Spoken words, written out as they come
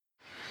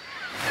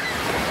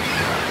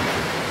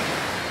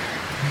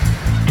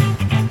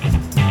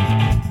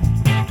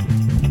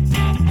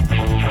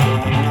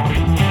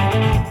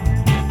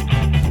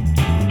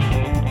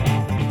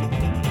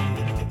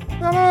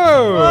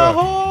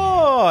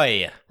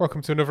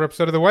Welcome to another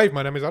episode of The Wave.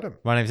 My name is Adam.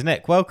 My name's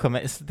Nick. Welcome.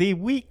 It's the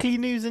weekly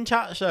news and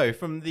chat show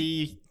from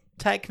the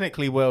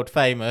technically world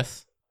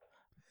famous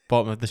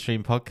Bottom of the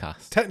Stream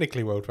podcast.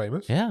 Technically world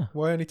famous? Yeah.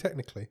 Why only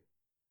technically?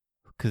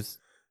 Because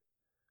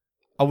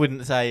I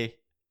wouldn't say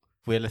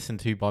we're listened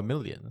to by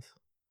millions,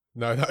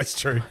 No, that is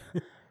true.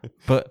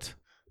 but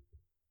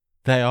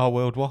they are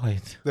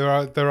worldwide. There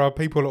are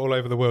people all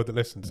over the world that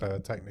listen, so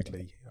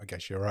technically, I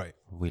guess you're right.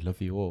 We love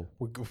you all.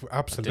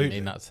 Absolutely. I didn't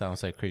mean that to sound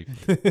so creepy.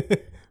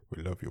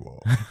 We love you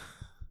all.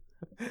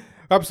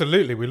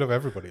 Absolutely, we love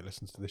everybody who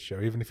listens to this show,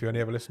 even if you only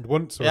ever listened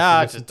once or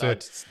Yeah, if you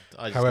listened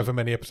to however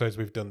many episodes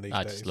we've done these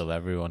I days. just love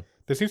everyone.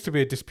 There seems to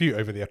be a dispute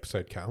over the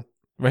episode count.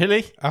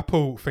 Really?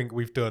 Apple think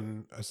we've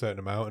done a certain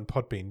amount, and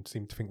Podbean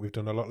seem to think we've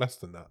done a lot less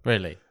than that.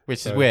 Really?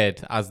 Which So- is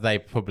weird as they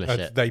publish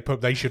it.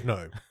 They should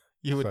know.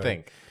 You would so-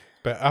 think.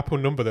 But Apple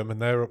number them,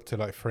 and they're up to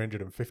like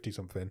 350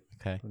 something,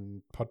 Okay.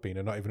 and Podbean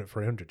are not even at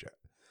 300 yet.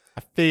 I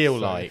feel So-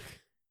 like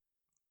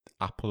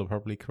Apple are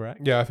probably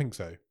correct. Yeah, I think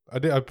so.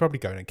 I'd probably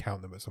go in and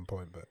count them at some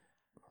point, but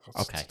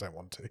I Okay. just don't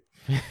want to.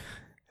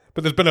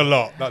 But there's been a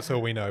lot. That's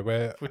all we know.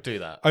 We're We'll do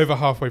that. over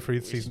halfway through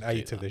We season should do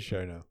 8 of that. this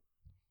show now.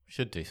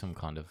 Should do some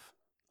kind of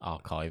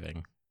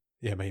archiving.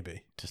 Yeah,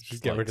 maybe. Just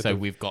get like, rid of so them.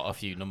 we've got a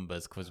few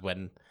numbers because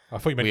when I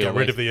thought you meant we get rid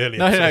always- of the early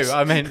no, episodes.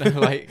 I meant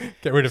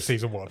like Get rid of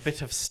season 1. a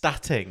bit of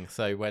statting.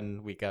 So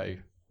when we go,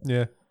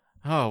 Yeah.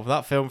 oh,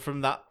 that film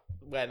from that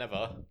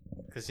whenever,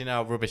 because you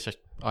know how rubbish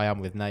I am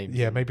with names.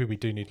 Yeah, maybe we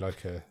do need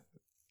like a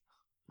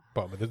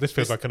bottom of the... This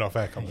feels like an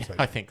off-air Yeah, conversation.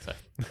 I think so.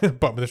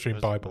 Bottom of the stream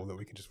Bible that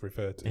we can just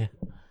refer to. Yeah.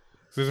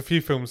 So there's a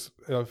few films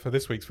for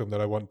this week's film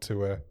that I want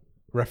to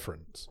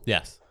reference,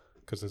 Yes.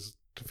 because there's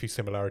a few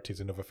similarities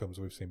in other films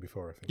we've seen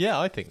before, I think. Yeah,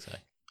 I think so.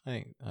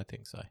 I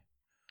think so.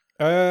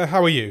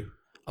 How are you?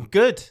 I'm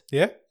good.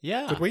 Yeah?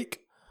 Yeah. Good week?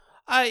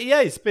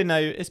 Yeah, it's been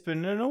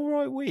an all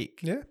right week.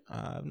 Yeah?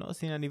 I've not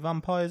seen any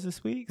vampires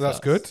this week. so That's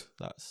good.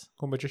 That's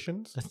Or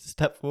magicians? a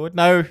step forward.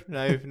 No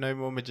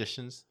more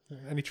magicians.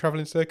 Any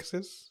travelling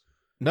circuses?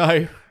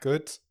 No.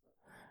 Good.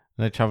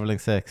 No travelling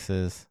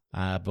circuses.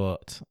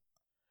 But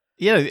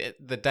you know,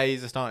 the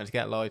days are starting to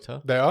get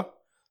lighter. They are?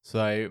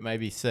 So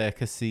maybe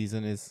circus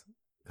season is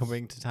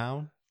coming to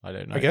town. I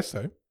don't know. I guess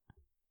so.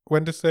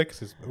 When are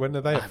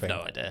they I a have thing?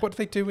 no idea. What do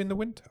they do in the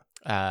winter?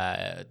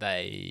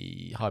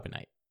 They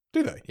hibernate.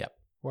 Do they? Yep.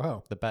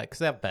 Wow. The bear, because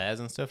they have bears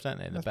and stuff, don't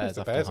they? And I the suppose bears, the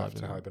have, bears to have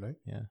to hibernate. hibernate.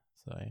 Yeah.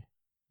 So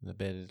the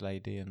bearded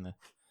lady and the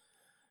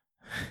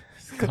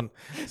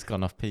it's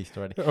gone off piste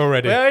already.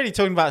 Already. We're only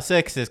talking about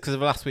circuses because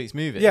of last week's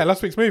movie. Yeah,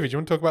 last week's movie. Do you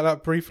want to talk about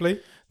that briefly?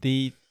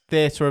 The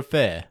Theatre of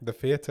Fear. The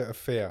Theatre of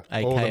Fear.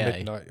 Or the AKA.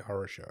 Midnight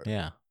Horror Show.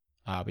 Yeah.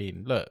 I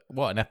mean, look,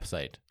 what an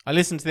episode. I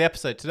listened to the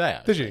episode today,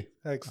 actually. Did you?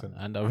 Excellent.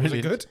 And I Was really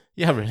it good?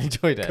 Yeah, I really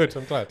enjoyed it. Good,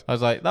 I'm glad. I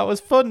was like, that was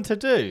fun to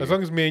do. As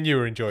long as me and you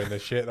are enjoying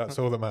this shit, that's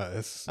all that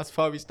matters. That's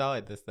why we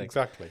started this thing.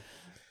 Exactly.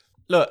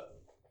 Look,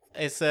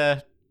 it's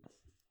a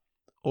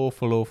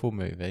awful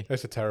movie,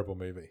 It's a terrible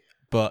movie.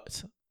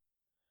 but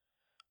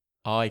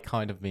I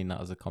kind of mean that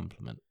as a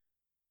compliment.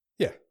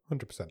 Yeah,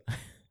 100%.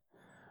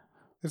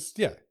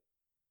 Yeah,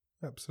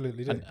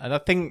 absolutely do. And I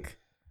think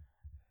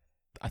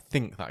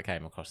that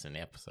came across in the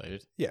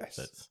episode. Yes.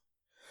 That's,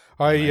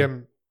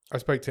 I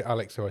spoke to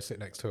Alex, who I sit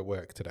next to at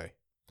work today.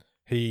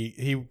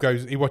 He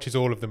watches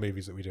all of the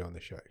movies that we do on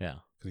this show. yeah.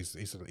 Because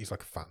he's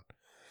like a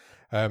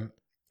fan.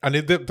 And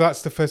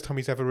that's the first time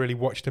he's ever really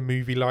watched a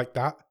movie like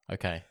that.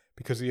 Okay.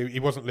 Because he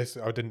wasn't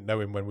listening. I didn't know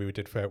him when we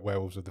did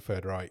Werewolves of the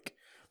Third Reich.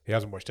 He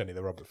hasn't watched any of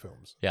the Robert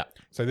films. Yeah.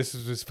 So this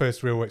is his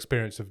first real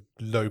experience of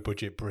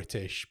low-budget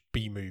British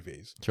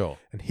B-movies. Sure.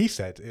 And he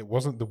said it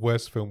wasn't the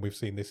worst film we've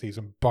seen this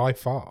season by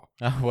far.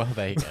 Oh, well,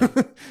 there you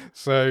go.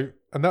 So,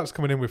 and that's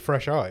coming in with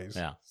fresh eyes.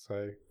 Yeah.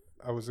 So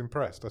I was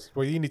impressed. I said,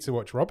 well, you need to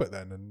watch Robert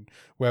then and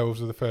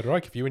Werewolves of the Third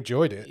Reich if you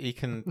enjoyed it. You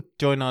can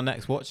join our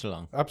next watch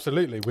along.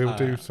 Absolutely. We'll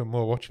do some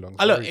more watch-alongs.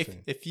 Look, very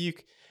soon. if you...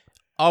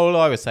 All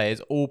I would say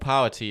is all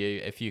power to you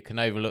if you can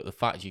overlook the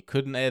fact you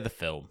couldn't hear the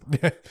film.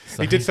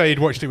 So- He did say he'd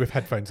watched it with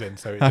headphones in,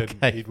 so it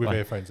Okay, didn't, with fine.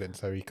 earphones in,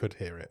 so he could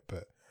hear it,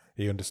 but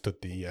he understood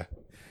the...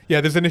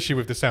 Yeah, there's an issue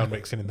with the sound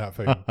mixing in that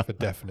film, for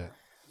definite.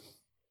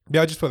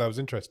 Yeah, I just thought that was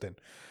interesting,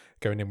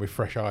 going in with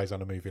fresh eyes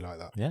on a movie like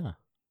that. Yeah,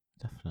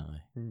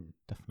 definitely.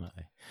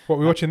 Definitely. What are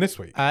we watching this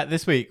week?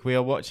 This week we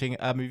are watching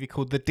a movie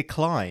called The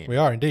Decline. We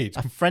are indeed.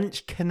 A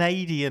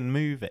French-Canadian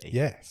movie.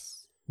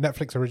 Yes.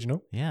 Netflix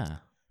original. Yeah.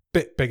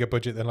 Bit bigger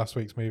budget than last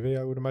week's movie,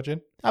 I would imagine.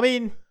 I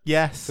mean,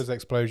 yes. There's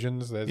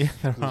explosions, there's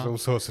there are. all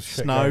sorts of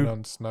shit Snow. going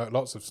on. Snow,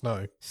 lots of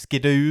snow.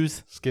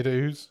 Skidoos.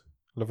 Skidoos.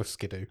 Love a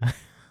skidoo.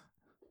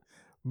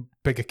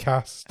 Bigger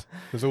cast.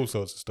 There's all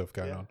sorts of stuff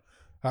going on.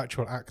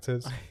 Actual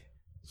actors.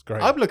 It's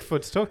great. I'm looking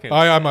forward to talking.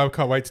 I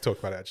can't wait to talk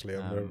about it, actually.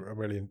 I'm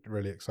really,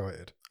 really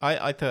excited.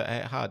 I thought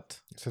it had...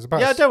 So it's about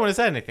Yeah, I don't want to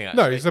say anything,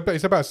 actually. no, it's about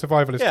a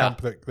survivalist Yeah.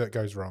 camp that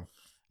goes wrong.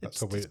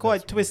 It's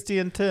quite twisty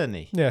and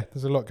turny. Yeah,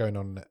 there's a lot going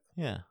on in it.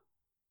 Yeah.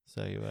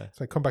 So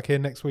So come back here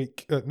next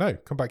week. No,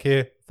 come back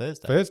here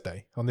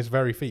Thursday on this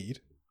very feed.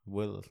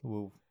 We'll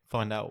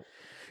find out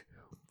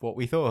what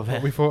we thought of What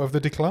it. we thought of The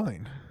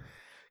Decline.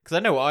 Because I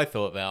know what I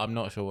thought of it. I'm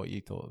not sure what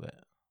you thought of it.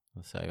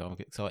 So I'm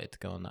excited to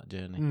go on that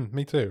journey.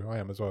 Me too. I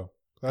am as well.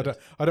 I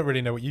don't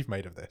really know what you've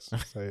made of this,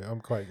 so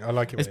I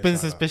like it. It's been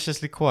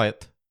suspiciously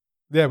quiet.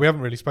 Yeah, we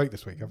haven't really spoke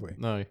this week, have we?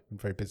 No. Been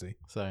very busy.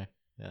 So,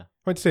 yeah.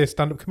 Went to see a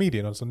stand-up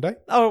comedian on Sunday.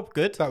 Oh,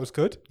 good. That was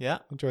good. Yeah.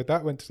 Enjoyed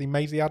that. Went to see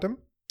Maisie Adam.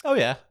 Oh,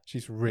 yeah.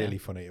 She's really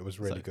funny. It was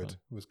really So good. fun.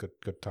 It was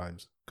good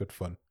times. Good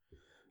fun.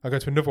 I go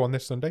to another one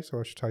this Sunday, so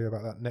I should tell you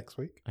about that next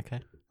week. Okay.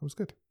 It was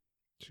good.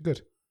 She's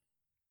good.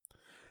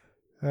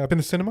 I've been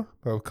to cinema.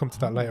 We'll come to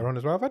that later on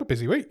as well. I've had a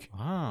busy week.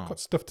 Wow. Got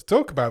stuff to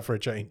talk about for a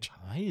change.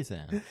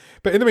 Amazing.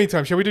 But in the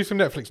meantime, shall we do some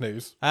Netflix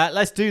news?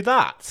 Let's do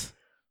that.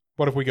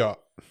 What have we got?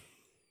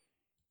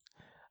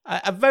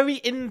 A very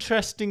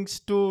interesting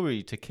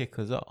story to kick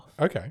us off.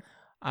 Okay.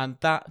 And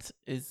that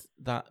is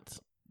that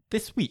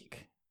this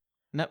week,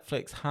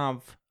 Netflix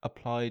have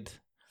applied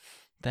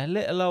their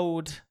little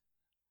old...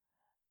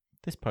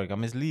 This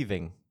program is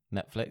leaving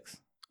Netflix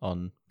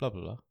on blah,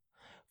 blah, blah.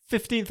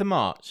 15th of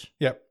March.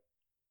 Yep.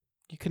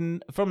 You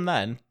can, from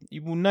then,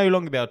 you will no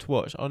longer be able to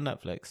watch on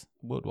Netflix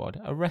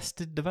worldwide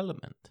Arrested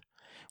Development,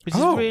 which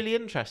is really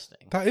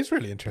interesting. That is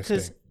really interesting.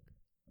 Because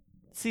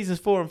seasons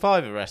 4 and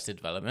 5 of Arrested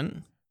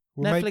Development,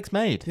 Netflix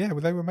made. Yeah,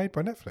 well, they were made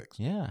by Netflix.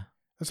 Yeah.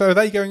 So are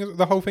they going,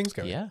 the whole thing's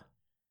going? Yeah.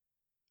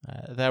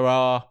 There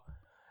are,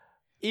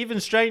 even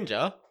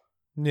stranger,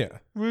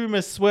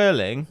 rumours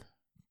swirling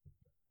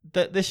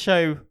that this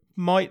show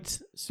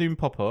might soon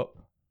pop up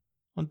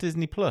on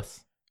Disney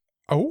Plus.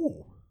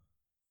 Oh.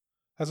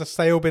 Has a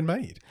sale been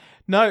made?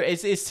 No,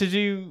 it's to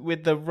do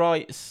with the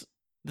rights,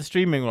 the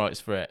streaming rights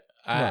for it.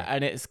 Right.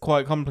 And it's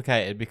quite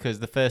complicated because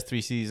the first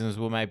 3 seasons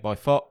were made by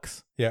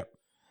Fox. Yeah.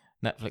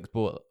 Netflix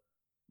bought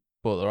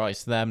the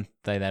rights to them.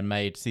 They then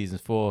made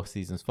seasons 4,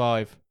 seasons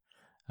 5.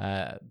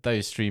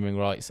 Those streaming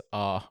rights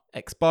are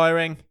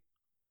expiring.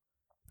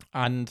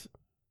 And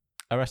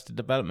Arrested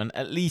Development,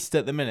 at least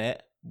at the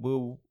minute,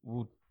 will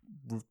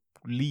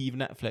leave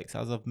Netflix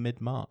as of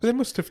mid-March. They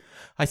must have...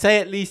 I say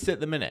at least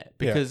at the minute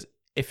because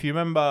if you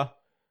remember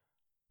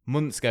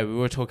months ago, we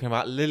were talking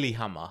about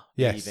Lilyhammer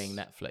leaving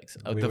Netflix.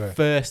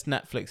 First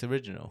Netflix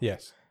original.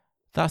 Yes.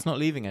 That's not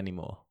leaving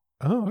anymore.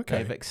 Oh, okay.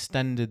 They've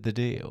extended the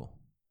deal.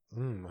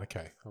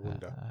 Okay, I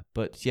wonder.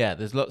 But yeah,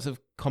 there's lots of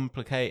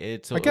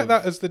complicated I get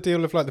that as the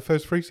deal of like the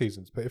first 3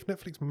 seasons, but if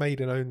Netflix made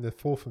and owned the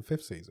 4th and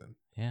 5th season,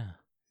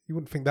 you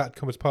wouldn't think that'd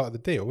come as part of the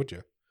deal, would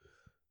you?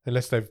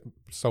 Unless they've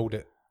sold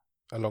it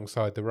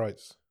alongside the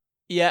rights.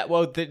 Yeah,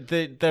 well,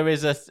 there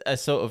is a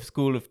sort of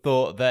school of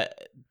thought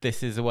that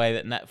this is a way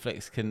that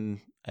Netflix can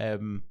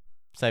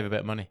save a bit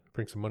of money.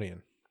 Bring some money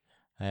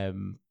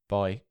in.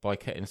 By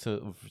cutting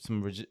sort of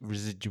some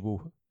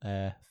residual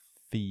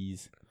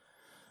fees.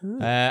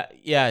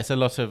 Yeah, it's a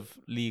lot of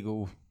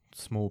legal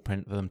small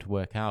print for them to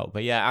work out.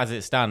 But yeah, as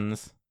it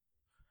stands...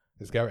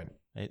 It's going.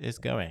 It is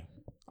going.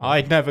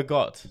 I never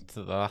got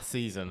to the last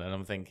season, and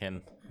I'm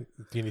thinking...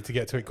 Do you need to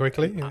get to it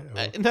quickly? No,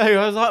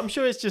 I was like, I'm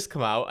sure it's just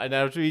come out, and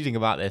I was reading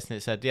about this, and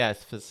it said, yeah,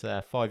 it's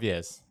for 5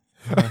 years.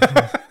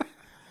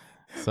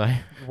 So...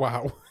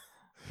 Wow.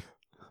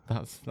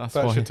 That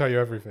why, should tell you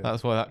everything.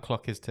 That's why that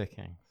clock is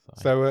ticking.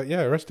 So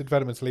Arrested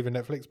Development's leaving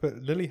Netflix,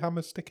 but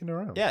Lilyhammer's sticking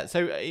around. Yeah,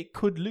 so it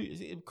could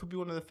lose. It could be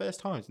one of the first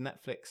times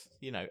Netflix,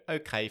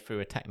 through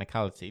a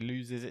technicality,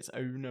 loses its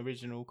own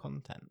original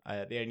content.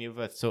 The only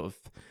other sort of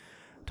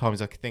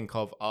times I could think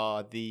of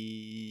are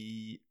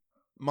the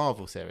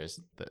Marvel series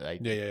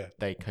that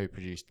they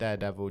co-produced.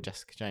 Daredevil,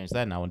 Jessica Jones.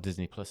 They're now on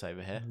Disney Plus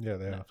over here. Yeah,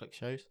 they Netflix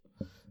shows.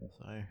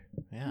 So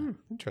yeah,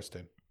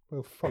 interesting.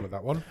 We'll follow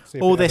that one.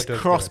 All this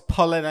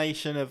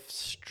cross-pollination of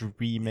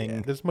streaming.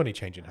 Yeah, there's money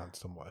changing hands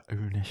somewhere.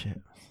 Ownership.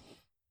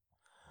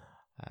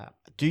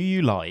 Do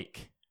you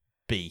like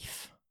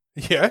beef?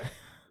 Yeah.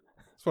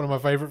 It's one of my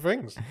favourite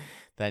things.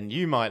 Then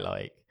you might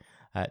like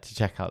to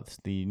check out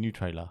the new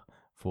trailer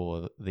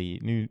for the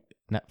new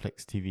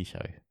Netflix TV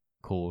show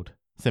called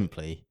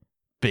simply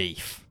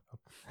Beef.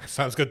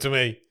 Sounds good to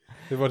me.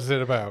 What is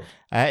it about?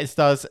 It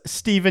stars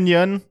Stephen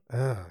Yeun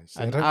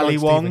and Ali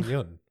Wong.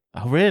 Stephen Yeun.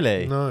 Oh,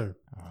 really? No.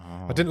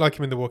 I didn't like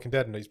him in The Walking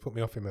Dead, and he's put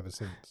me off him ever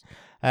since.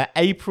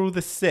 April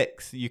the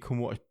 6th, you can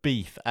watch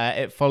Beef.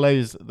 It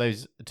follows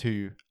those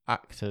 2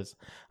 actors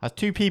as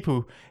 2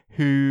 people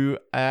who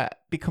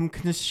become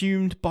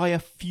consumed by a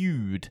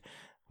feud,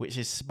 which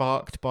is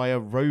sparked by a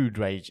road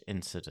rage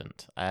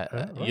incident.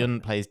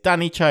 Yeun plays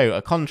Danny Cho,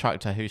 a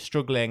contractor who's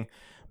struggling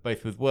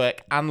both with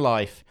work and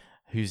life,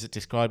 who's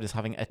described as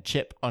having a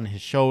chip on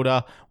his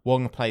shoulder.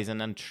 Wong plays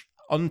an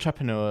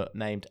entrepreneur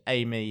named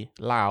Amy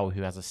Lau,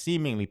 who has a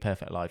seemingly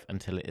perfect life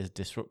until it is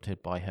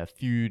disrupted by her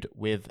feud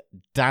with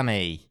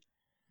Danny.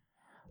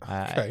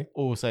 Okay.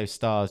 Also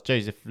stars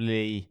Joseph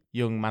Lee,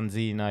 Young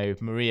Manzino,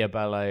 Maria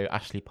Bello,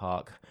 Ashley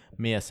Park,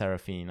 Mia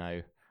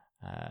Serafino,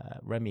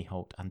 Remy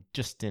Holt, and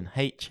Justin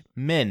H.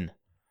 Min.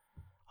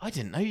 I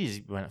didn't know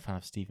you weren't a fan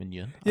of Stephen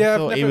Yeun. Yeah, I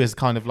thought he was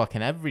kind of like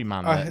an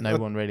everyman that no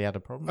one really had a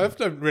problem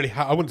with.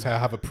 I wouldn't say I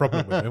have a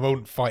problem with him. I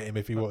wouldn't fight him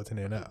if he walked in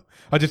here now.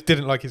 I just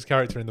didn't like his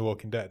character in The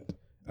Walking Dead.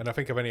 And I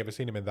think I've only ever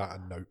seen him in that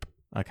and Nope.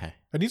 Okay.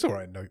 And he's all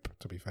right in Nope,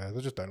 to be fair. I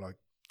just don't like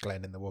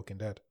Glenn in The Walking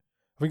Dead.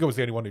 I think I was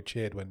the only one who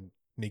cheered when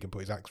Negan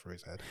put his axe through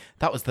his head.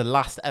 That was the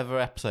last ever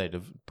episode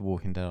of The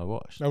Walking Dead I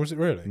watched. Oh, was it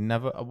really?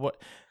 Never,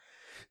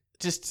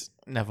 just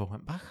never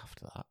went back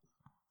after that.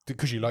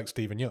 Because you like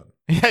Stephen Young.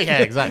 yeah,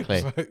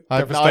 exactly. So,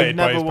 I've devastated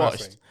by never his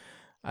watched.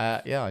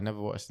 passing. I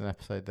never watched an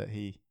episode that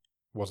he.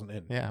 Wasn't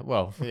in. Yeah,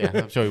 well, yeah,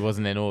 I'm sure he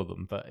wasn't in all of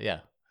them, but yeah.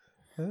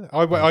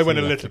 I went a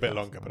see little that bit it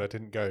longer, but I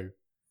didn't go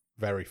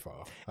very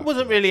far. It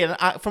wasn't really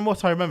from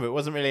what I remember, it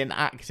wasn't really an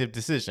active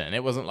decision.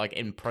 It wasn't like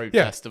in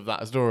protest of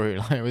that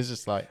storyline. It was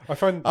just like, I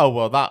find oh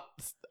well,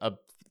 that's a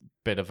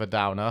bit of a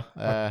downer.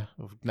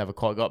 We've never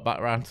quite got back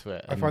around to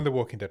it. I find The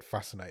Walking Dead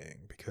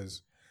fascinating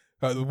because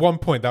at one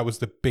point that was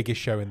the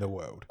biggest show in the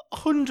world,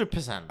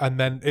 100%. and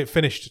then it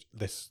finished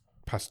this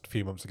past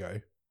few months ago,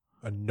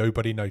 and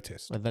nobody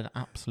noticed. With an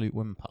absolute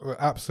whimper.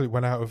 Absolutely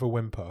went out of a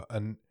whimper,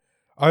 and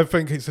I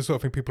think it's the sort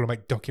of thing people will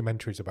make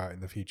documentaries about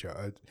in the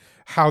future.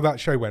 How that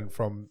show went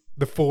from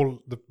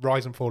the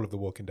rise and fall of The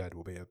Walking Dead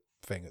will be a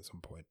thing at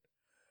some point,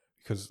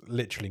 because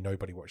literally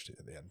nobody watched it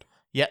at the end.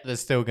 Yet there's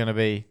still going to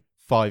be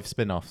 5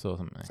 spin-offs or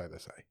something. So they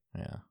say.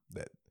 Yeah.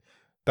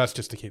 That's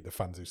just to keep the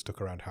fans who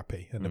stuck around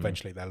happy, and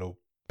eventually they'll all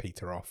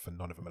peter off, and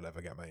none of them will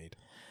ever get made.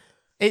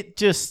 It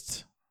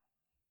just,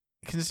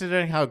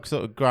 considering how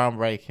sort of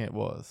groundbreaking it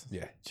was,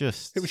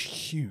 It was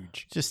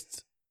huge.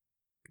 Just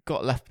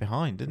got left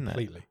behind, didn't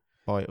Completely. it?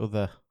 By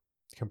other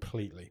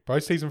Completely. By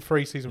season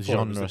 3, season 4,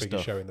 it was the biggest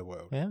stuff. show in the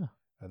world. Yeah.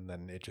 And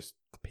then it just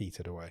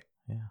petered away.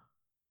 Yeah.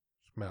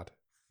 It's mad.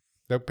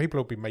 People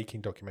will be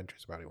making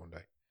documentaries about it one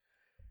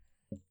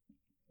day.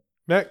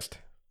 Next.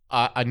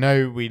 I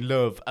know we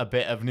love a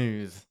bit of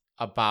news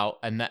about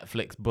a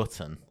Netflix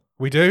button.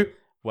 We do?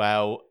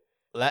 Well,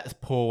 let's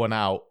pour one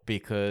out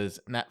because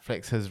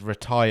Netflix has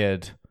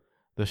retired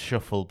the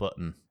shuffle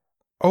button.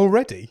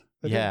 Already?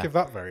 They Yeah. didn't give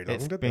that very long,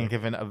 It's did been they?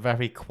 given a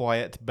very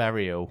quiet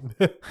burial.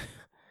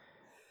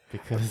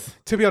 Because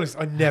To be honest,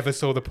 I never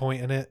saw the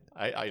point in it.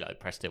 I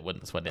pressed it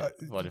once when it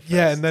first.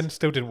 Yeah, and then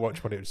still didn't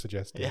watch what it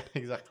suggested. Yeah,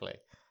 exactly.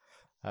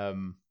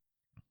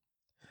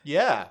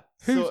 Yeah.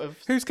 Sort of.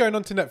 Who's going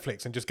onto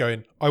Netflix and just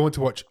going, I want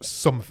to watch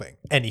something,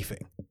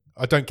 anything.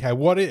 I don't care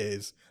what it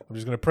is. I'm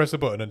just going to press a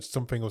button and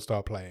something will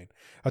start playing.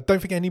 I don't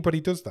think anybody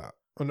does that.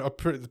 And I've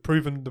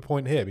proven the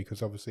point here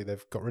because obviously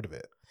they've got rid of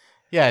it.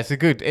 Yeah, it's a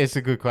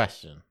good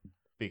question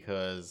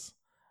because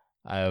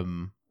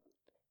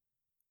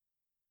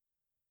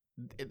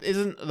it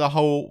isn't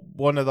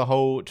one of the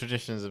whole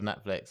traditions of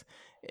Netflix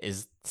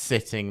is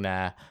sitting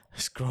there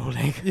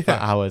scrolling for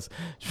hours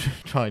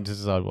trying to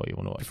decide what you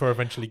want to watch before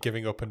eventually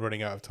giving up and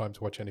running out of time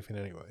to watch anything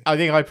anyway. I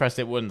think I pressed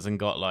it once and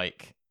got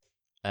like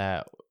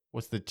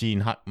what's the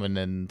Gene Hackman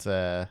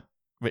and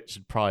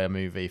Richard Pryor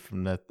movie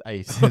from the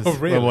 80s Oh,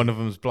 really? where one of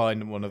them's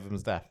blind and one of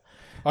them's deaf.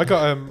 I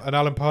got an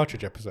Alan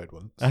Partridge episode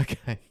once.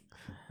 Okay.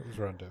 It was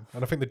random.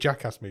 And I think the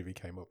Jackass movie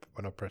came up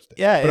when I pressed it.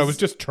 Yeah, but I was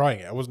just trying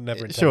it. I wasn't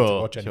never intending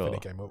to watch anything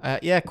that came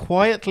up.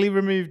 Quietly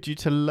removed due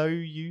to low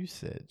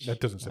usage.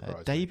 That doesn't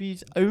surprise me.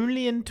 Debuted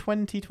only in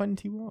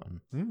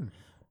 2021.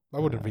 I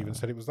wouldn't have even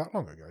said it was that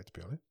long ago, to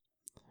be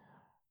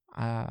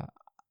honest.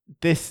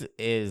 This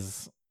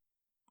is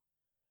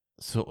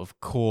sort of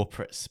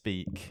corporate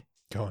speak.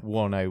 Go on.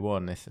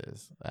 101, this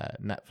is.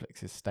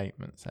 Netflix's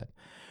statement said,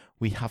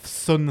 "We have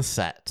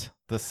sunset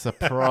the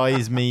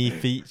Surprise Me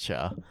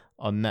feature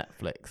on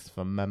Netflix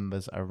for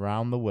members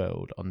around the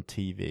world on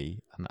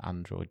TV and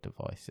Android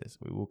devices.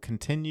 We will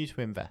continue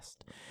to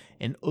invest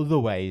in other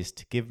ways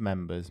to give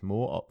members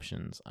more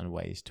options and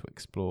ways to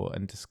explore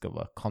and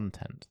discover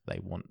content they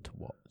want to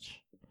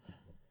watch."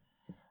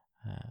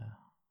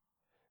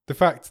 The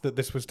fact that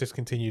this was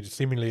discontinued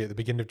seemingly at the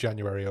beginning of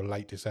January or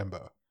late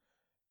December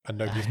and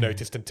nobody's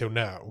noticed until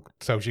now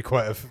tells you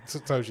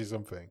tells you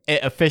something.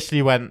 It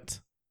officially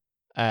went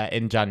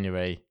in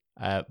January,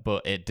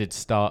 but it did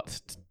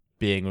start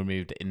being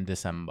removed in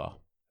December.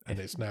 And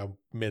it's now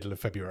middle of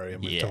February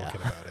and we're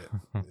talking about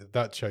it.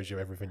 That shows you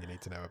everything you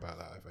need to know about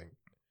that, I think.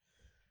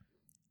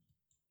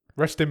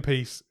 Rest in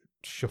peace,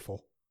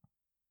 Shuffle.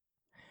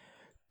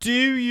 Do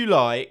you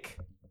like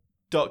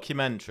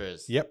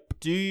documentaries? Yep.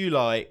 Do you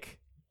like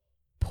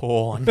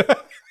porn?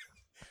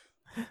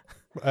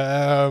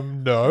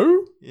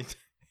 No.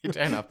 You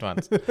don't have to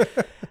answer.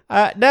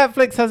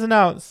 Netflix has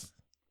announced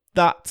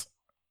that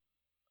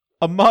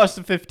on March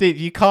the 15th,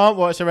 you can't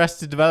watch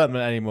Arrested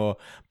Development anymore.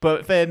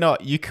 But fear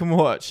not, you can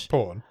watch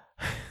Porn.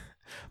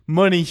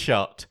 Money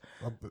Shot.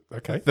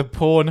 Okay. The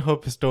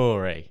Pornhub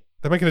story.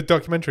 They're making a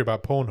documentary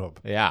about Pornhub.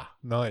 Yeah.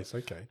 Nice,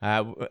 okay.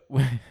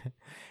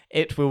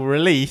 It will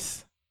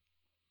release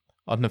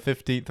on the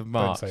 15th of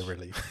March. Don't say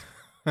release.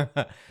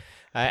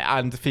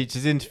 And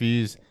features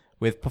interviews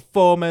with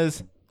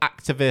performers,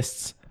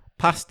 activists,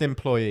 past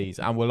employees,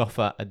 and will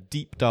offer a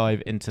deep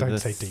dive into Don't the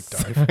say deep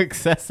dive.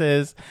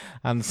 successes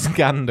and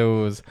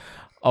scandals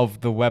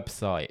of the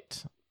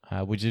website.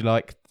 Would you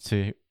like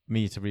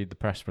me to read the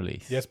press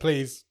release? Yes,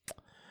 please.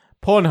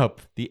 Pornhub,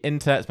 the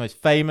internet's most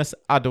famous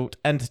adult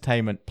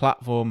entertainment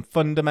platform,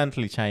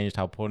 fundamentally changed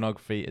how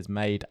pornography is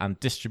made and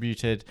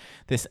distributed.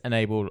 This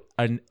enabled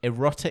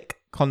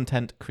erotic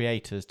content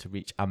creators to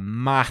reach a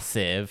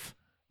massive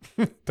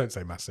Don't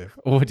say massive.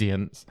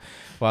 audience,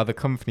 while the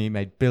company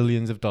made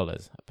billions of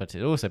dollars, but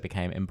it also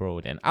became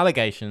embroiled in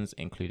allegations,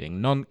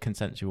 including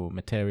non-consensual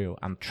material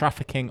and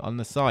trafficking on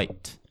the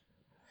site.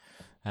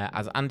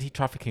 As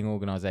anti-trafficking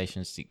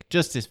organisations seek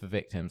justice for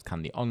victims,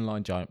 can the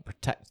online giant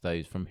protect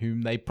those from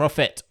whom they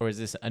profit? Or is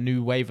this a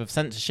new wave of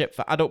censorship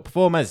for adult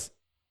performers?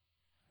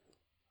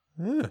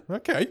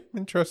 Okay,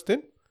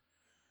 interesting.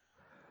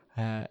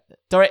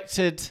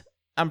 Directed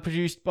and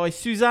produced by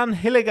Suzanne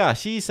Hilliger.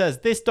 She says,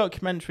 this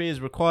documentary has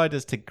required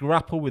us to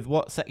grapple with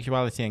what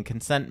sexuality and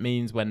consent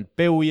means when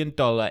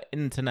billion-dollar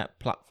internet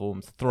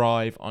platforms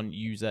thrive on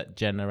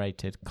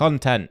user-generated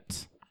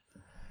content.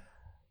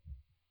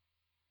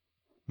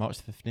 March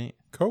 15th.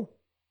 Cool.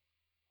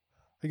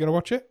 Are you going to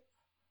watch it?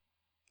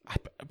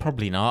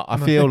 Probably not. I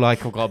feel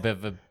like I've got a bit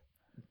of a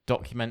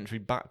documentary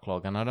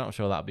backlog, and I'm not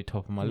sure that'd be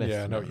top of my list.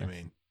 Yeah, I know what you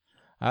mean.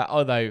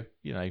 Although,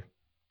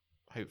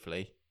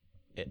 hopefully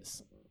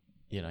it's,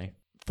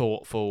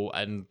 thoughtful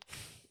and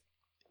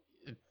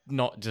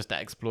not just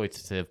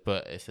exploitative,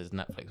 but it says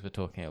Netflix we're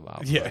talking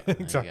about. Yeah, But,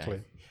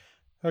 exactly.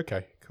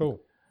 Okay,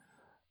 cool.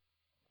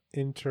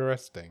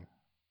 Interesting.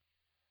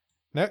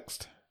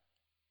 Next.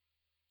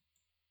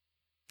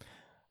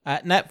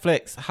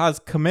 Netflix has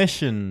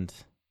commissioned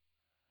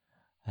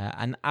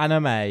an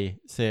anime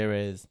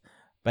series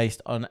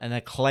based on an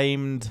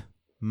acclaimed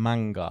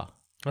manga,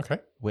 Okay.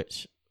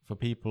 which for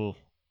people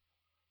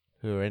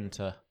who are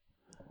into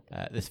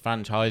this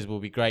franchise will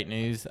be great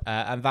news,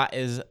 and that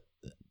is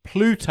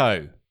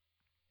Pluto,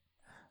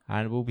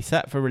 and will be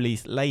set for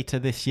release later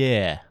this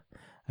year.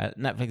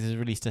 Netflix has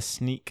released a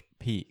sneak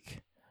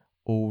peek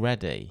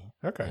already.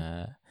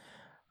 Okay.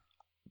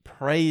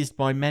 Praised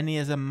by many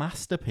as a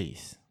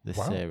masterpiece, this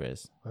Wow.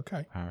 series, Okay.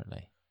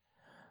 apparently.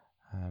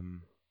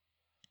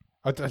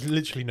 I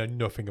literally know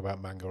nothing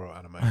about manga or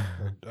anime.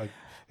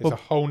 It's a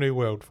whole new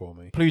world for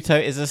me. Pluto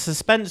is a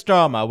suspense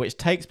drama which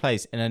takes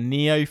place in a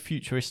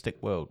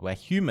neo-futuristic world where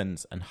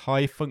humans and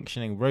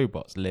high-functioning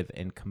robots live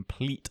in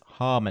complete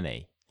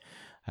harmony.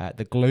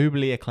 The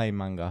globally acclaimed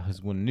manga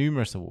has won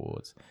numerous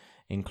awards,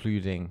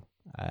 including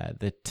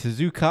the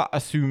Tezuka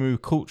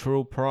Asumu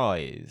Cultural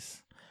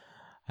Prize.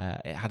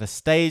 It had a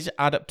stage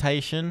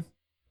adaptation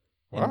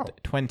in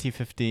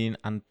 2015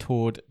 and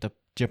toured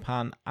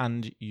Japan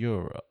and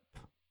Europe.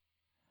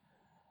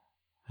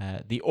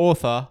 The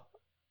author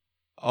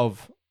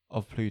of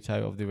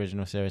Pluto, of the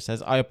original series,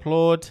 says, I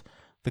applaud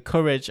the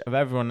courage of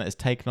everyone that has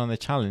taken on the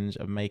challenge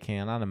of making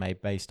an anime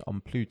based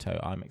on Pluto.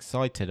 I'm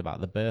excited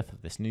about the birth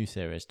of this new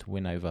series to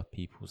win over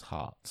people's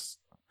hearts.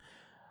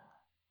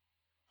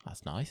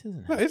 That's nice,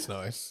 isn't it? That is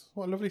nice.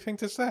 What a lovely thing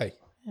to say.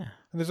 Yeah.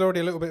 And there's already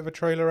a little bit of a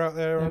trailer out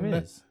there on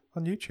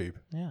YouTube.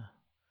 Yeah.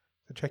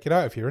 So check it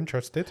out if you're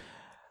interested.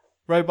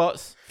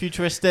 Robots,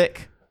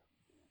 futuristic,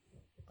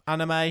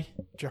 anime.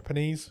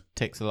 Japanese.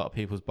 Ticks a lot of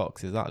people's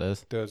boxes, that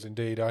does. Does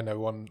indeed. I know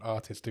one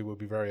artist who will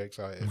be very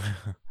excited.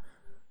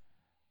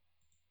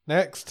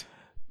 Next.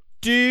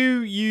 Do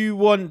you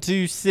want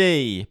to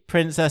see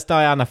Princess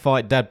Diana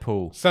fight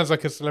Deadpool? Sounds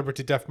like a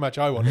celebrity death match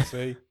I want to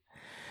see.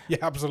 Yeah,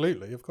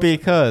 absolutely. Of course.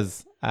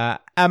 Because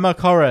Emma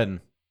Corrin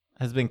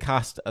has been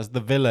cast as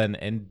the villain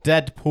in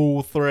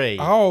Deadpool 3.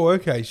 Oh,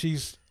 okay.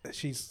 She's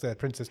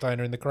Princess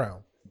Diana in The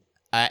Crown.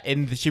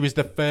 She was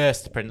the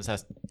first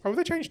princess. Oh,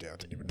 they changed it. I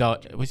didn't even know.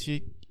 Was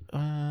she?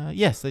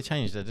 Yes, they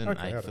changed it, didn't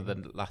Okay, they, for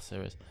the last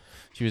series?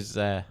 She was,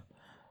 the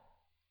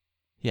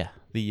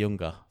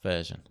younger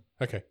version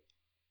Okay.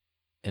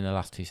 in the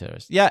last two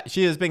series. Yeah,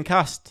 she has been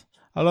cast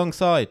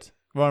alongside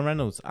Ryan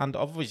Reynolds and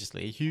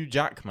obviously Hugh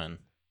Jackman,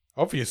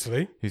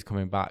 Obviously. who's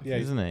coming back, Yeah,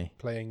 isn't he?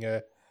 Playing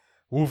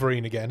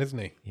Wolverine again, isn't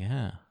he?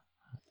 Yeah.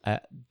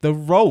 The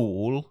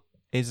role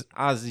is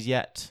as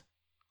yet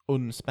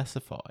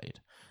unspecified.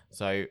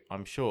 So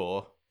I'm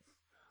sure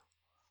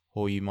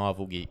all you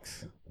Marvel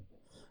geeks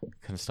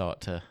can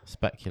start to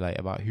speculate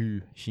about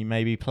who she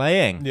may be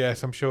playing.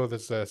 Yes, I'm sure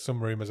there's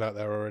some rumours out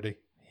there already.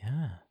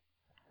 Yeah.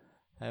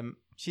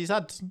 She's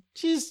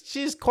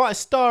quite a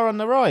star on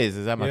the rise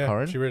as Emma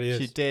Corrin. She really is.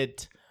 She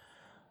did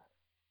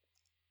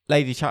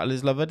Lady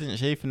Chatterley's Lover, didn't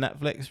she, for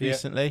Netflix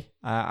recently?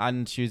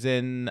 And she was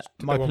in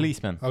My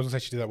Policeman. I was going to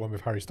say she did that one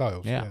with Harry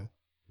Styles. Yeah.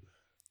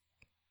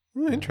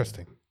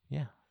 Interesting.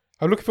 Yeah.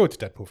 I'm looking forward to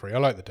Deadpool 3. I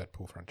like the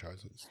Deadpool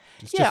franchise.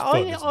 It's just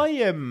fun, isn't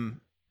it?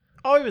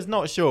 I was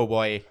not sure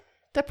why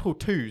Deadpool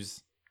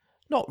 2's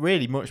not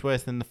really much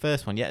worse than the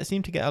first one, yet it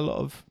seemed to get a lot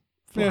of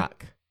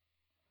flack.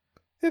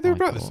 Yeah, they're I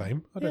about the thought.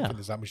 same. I don't think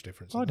there's that much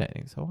difference. I don't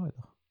think so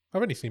either.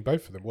 I've only seen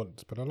both of them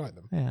once, but I like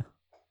them. Yeah.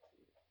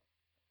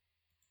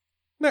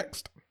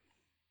 Next.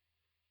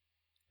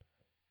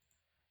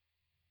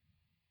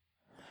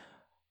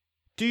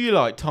 Do you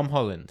like Tom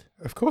Holland?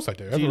 Of course I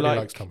do. Everybody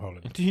likes Tom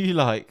Holland. Do you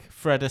like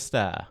Fred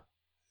Astaire?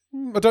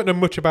 I don't know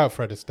much about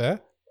Fred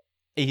Astaire.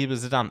 He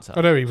was a dancer.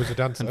 I know he was a What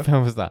dancer.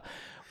 film was that?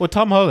 Well,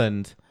 Tom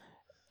Holland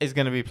is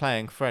going to be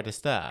playing Fred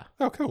Astaire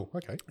Oh, cool.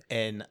 Okay.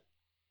 in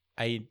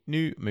a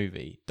new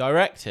movie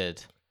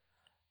directed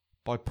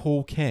by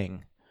Paul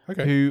King,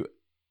 Okay. who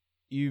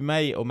you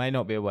may or may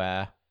not be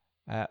aware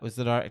was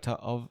the director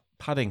of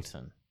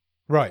Paddington.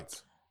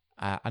 Right.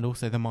 and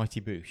also the Mighty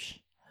Boosh.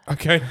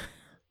 Okay.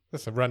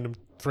 That's a random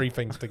 3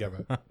 things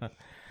together.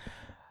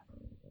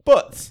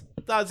 But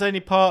that's only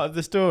part of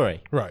the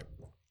story. Right.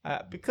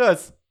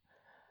 Because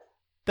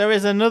there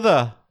is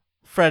another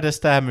Fred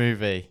Astaire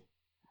movie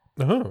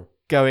Oh,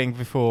 going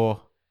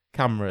before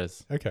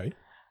cameras. okay.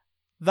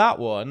 That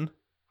one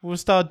will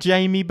star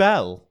Jamie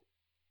Bell.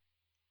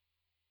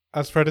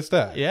 As Fred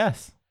Astaire?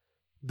 Yes.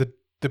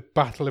 The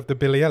Battle of the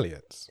Billy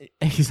Elliots?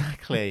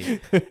 Exactly.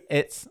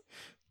 It's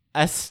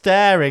a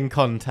staring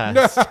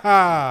contest.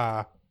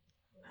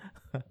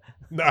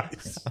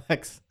 Nice.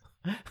 Thanks.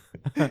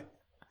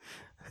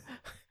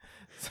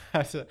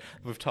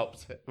 We've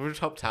topped it. We've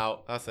topped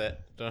out. That's it.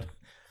 Done.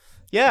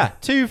 Yeah,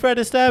 2 Fred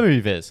Astaire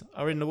movies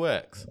are in the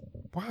works.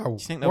 Wow. Do you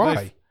think they'll Why?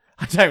 both-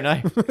 I don't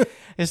know.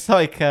 It's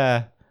like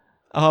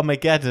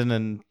Armageddon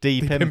and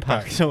Deep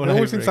Impact. It all always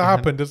over seems to again.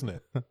 happen, doesn't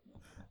it?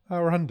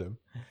 How random.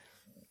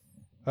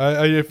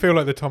 I feel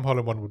like the Tom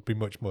Holland one would be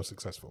much more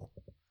successful.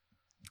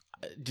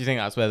 Do you think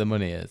that's where the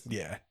money is?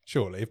 Yeah,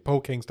 surely. If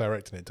Paul King's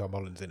directing it, Tom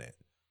Holland's in it.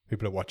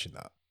 People are watching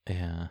that.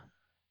 Yeah.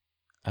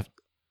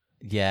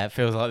 Yeah, it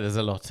feels like there's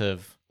a lot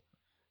of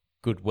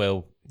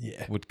goodwill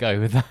Yeah, would go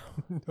with that.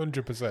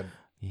 100%.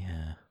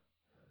 Yeah.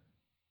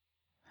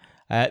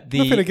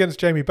 Nothing against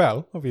Jamie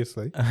Bell,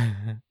 obviously.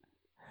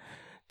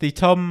 The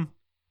Tom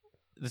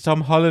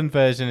Holland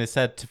version is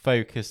said to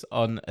focus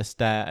on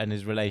Astaire and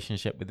his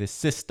relationship with his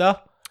sister,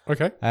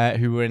 Okay.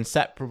 who were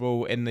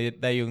inseparable in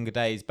their younger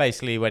days,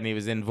 basically when he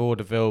was in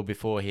vaudeville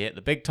before he hit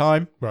the big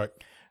time, Right.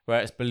 where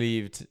it's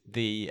believed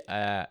the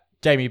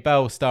Jamie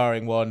Bell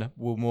starring one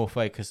will more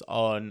focus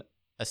on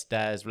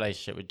Astaire's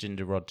relationship with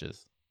Ginger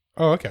Rogers.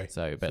 Oh, okay.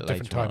 So a bit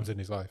Different later times in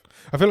his life.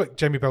 I feel like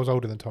Jamie Bell's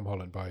older than Tom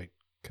Holland by a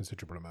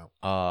considerable amount.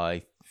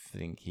 I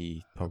think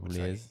he probably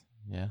say. is.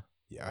 Yeah.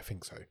 Yeah, I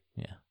think so.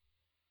 Yeah.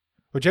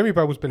 Well, Jamie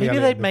Bell was Billy Maybe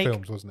Elliot in they'd the make-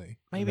 films, wasn't he?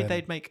 Maybe And then-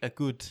 they'd make a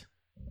good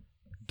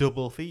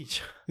double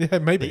feature. Yeah, The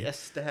maybe.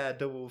 Astaire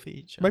double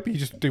feature. Maybe you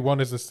just do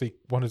one as a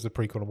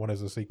prequel and one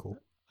as a sequel.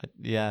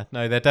 Yeah,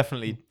 no, they're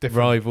definitely Different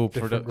rival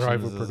productions.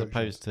 productions as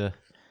opposed to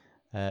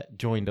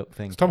joined up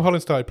things. Tom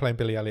Holland started playing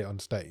Billy Elliot on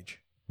stage,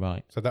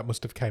 Right, so that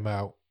must have came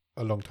out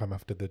a long time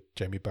after the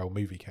Jamie Bell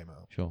movie came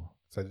out. sure.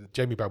 So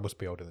Jamie Bell must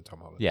be older than Tom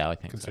Holland. Yeah, I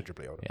think so.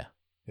 Considerably older. Yeah.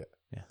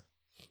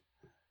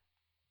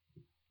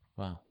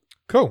 Wow.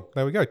 Cool.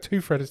 There we go.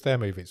 2 Fred Astaire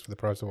movies for the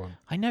price of one.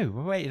 I know,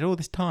 we waited all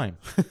this time.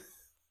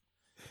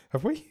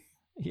 Have we?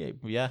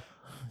 Yeah.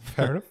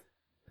 Fair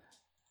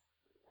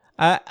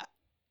enough.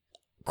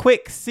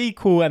 Quick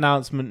sequel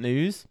announcement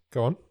news.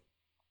 Go on.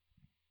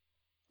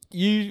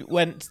 You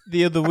went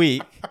the other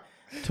week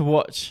to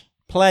watch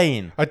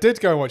Plane. I did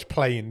go and watch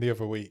Plane the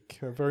other week.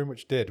 I very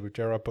much did with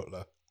Gerard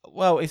Butler.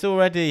 Well, it's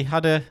already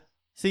had a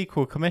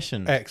sequel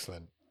commissioned.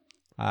 Excellent.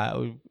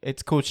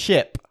 It's called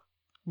Ship.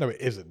 No, it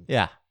isn't.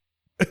 Yeah.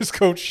 It's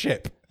called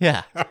Ship.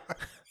 Yeah.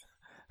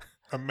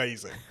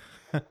 Amazing.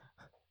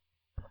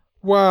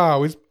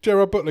 Wow, is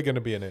Gerard Butler going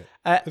to be in it?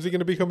 Uh, Is he going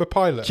to become a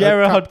pilot?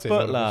 Gerard captain all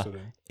of a Butler.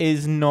 sudden?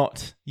 Is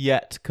not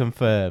yet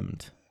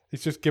confirmed.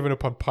 He's just given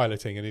up on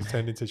piloting and he's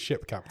turned into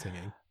ship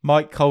captaining.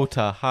 Mike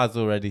Coulter has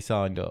already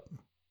signed up.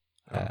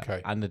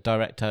 Okay. And the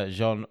director,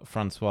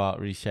 Jean-Francois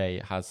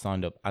Richet, has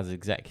signed up as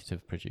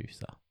executive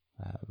producer.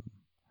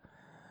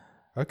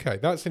 Okay,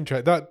 that's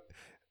interesting.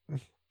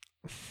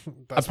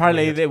 That's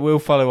Apparently, weird. they will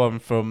follow on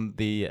from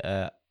the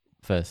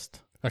first.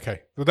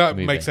 Okay, well that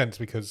movie. makes sense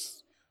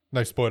because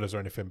no spoilers or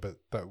anything, but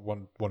that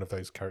one of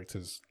those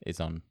characters. Is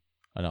on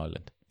an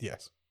island,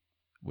 Yes,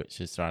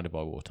 which is surrounded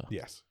by water.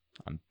 yes.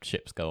 And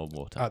ships go on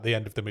water. At the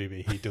end of the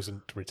movie, he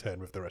doesn't return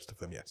with the rest of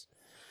them. Yes.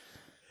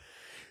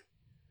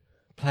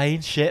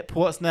 Plane, ship,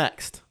 what's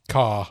next?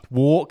 Car,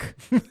 Walk,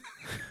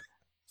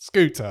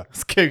 scooter,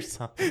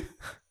 scooter.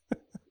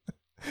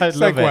 I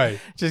love it. Segway.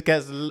 Just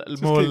gets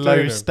Just more keep low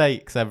doing them.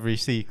 stakes every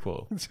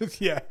sequel.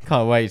 Just, yeah,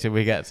 Can't wait till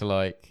we get to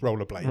like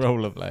rollerblade,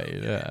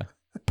 rollerblade, yeah,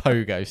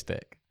 pogo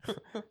stick,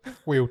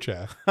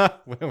 wheelchair.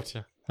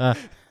 wheelchair.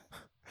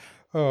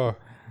 Oh,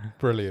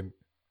 brilliant!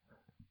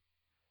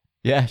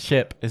 Yeah,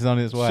 ship is on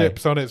its way.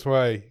 Ship's on its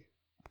way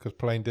because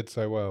Plane did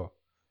so well.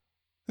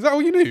 Is that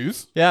all your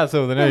news? Yeah, that's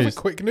all the That was news. a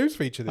quick news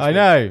feature this I week.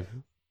 know.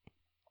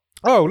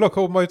 Oh, look,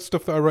 all my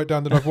stuff that I wrote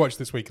down that I've watched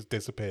this week has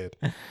disappeared.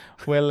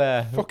 We'll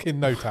Fucking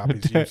note app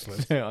is do it-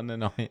 useless. do it on the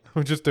night.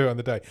 We'll just do it on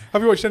the day.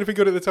 Have you watched anything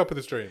good at the top of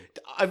the stream?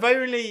 I've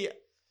only,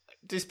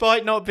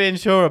 despite not being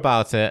sure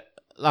about it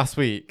last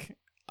week,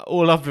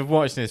 all I've been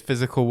watching is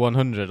Physical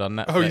 100 on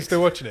Netflix. Oh, you're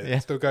still watching it? Yeah.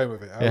 Still going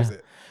with it? How Yeah. is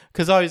it?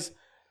 Because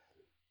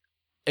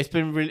it's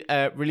been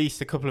released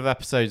a couple of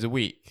episodes a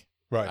week,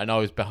 Right. and I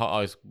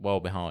was well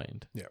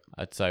behind. Yeah.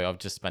 So I've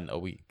just spent a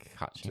week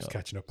catching Just up.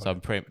 catching up on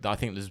So it. I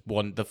think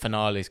the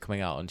finale is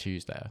coming out on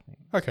Tuesday. I think.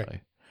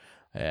 Okay.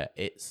 So,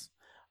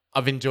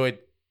 I've enjoyed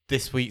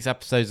this week's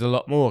episodes a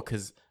lot more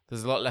because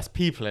there's a lot less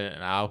people in it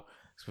now.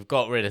 Because we've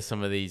got rid of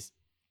some of these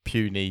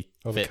puny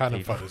Oh, the fit cannon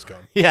people. fodder's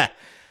gone. Yeah.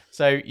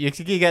 So you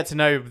get to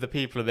know the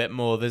people a bit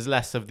more. There's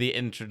less of the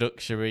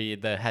introductory,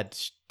 the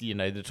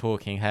the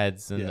talking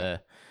heads, and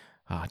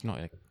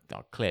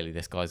clearly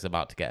this guy's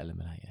about to get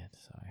eliminated.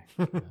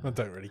 So I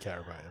don't really care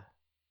about him.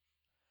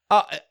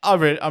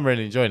 I'm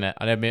really enjoying it.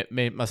 I know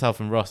myself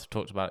and Ross have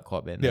talked about it quite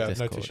a bit in the Yeah, I've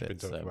Discord. noticed you've been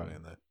talking about it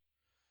in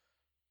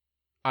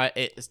there.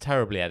 It's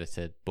terribly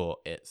edited, but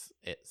it's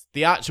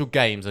the actual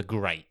games are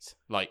great.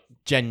 Like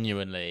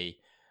genuinely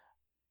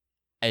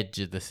edge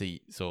of the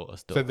seat sort of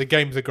stuff. So the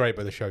games are great,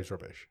 but the show's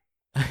rubbish.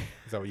 Is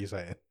that what you're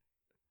saying?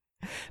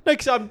 No,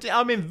 because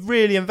I'm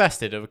really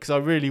invested because I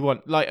really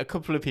want, like, a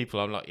couple of people.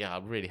 I'm like, yeah, I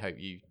really hope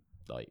you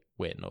like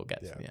win or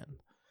get to the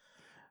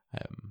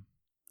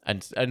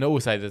end. And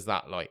also there's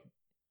that, like,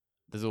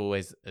 there's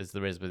always, as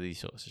there is with these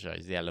sorts of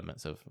shows, the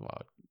elements of,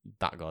 well,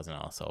 that guy's an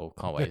arsehole.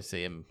 Can't wait to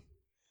see him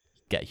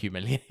get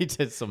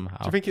humiliated somehow.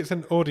 Do you think it's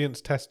an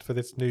audience test for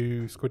this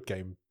new Squid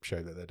Game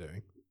show that they're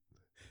doing?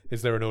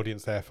 Is there an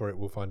audience there for it?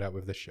 We'll find out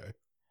with this show.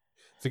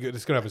 It's going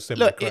to have a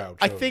similar crowd.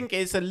 I think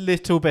it's a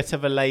little bit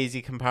of a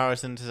lazy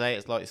comparison to say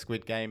it's like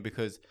Squid Game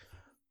because,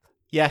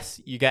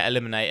 yes, you get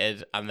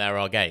eliminated and there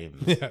are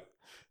games. Yeah.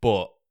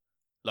 But,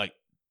 like,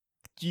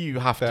 you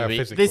have They to are be...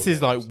 physical This is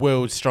games. like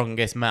World's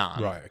Strongest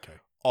Man. Right, okay.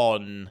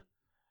 On...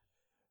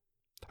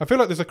 I feel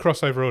like there's a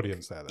crossover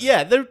audience there. Though.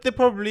 Yeah, there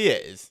probably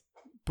is.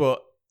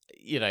 But,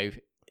 you know,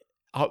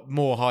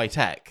 more high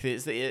tech.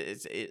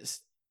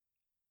 It's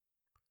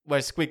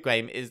whereas Squid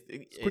Game is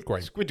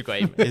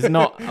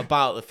not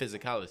about the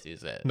physicality,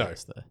 is it? No,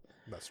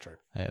 that's true.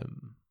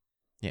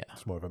 Yeah,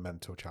 it's more of a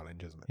mental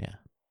challenge, isn't it?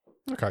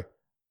 Yeah. Okay.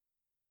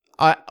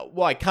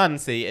 What I can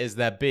see is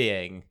there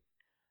being,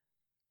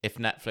 if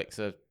Netflix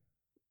are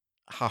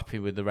happy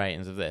with the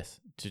ratings of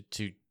this,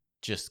 to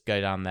just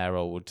go down their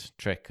old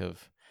trick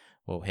of,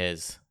 well,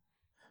 here's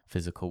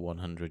physical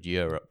 100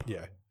 Europe.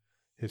 Yeah.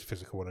 Here's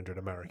physical 100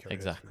 America.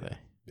 Exactly.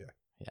 Yeah.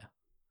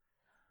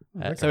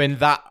 Okay. So in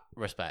that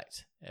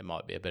respect, it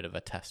might be a bit of a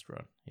test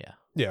run. Yeah.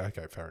 Yeah,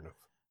 okay, fair enough.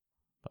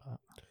 But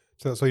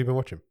So that's all you've been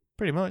watching?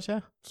 pretty much, yeah.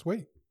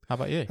 Sweet. How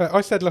about you?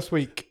 I said last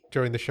week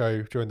during the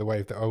show, during the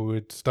wave, that I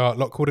would start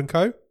Lockwood &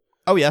 Co.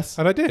 Oh, yes.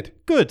 And I did.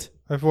 Good.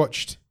 I've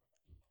watched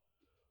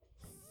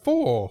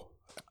 4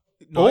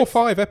 Nice. or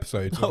 5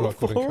 episodes of Oh,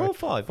 Lockwood & 4 Co. or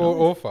 5. 4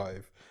 nice. or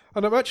 5.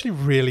 And I'm actually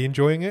really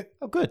enjoying it.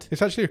 Oh, good.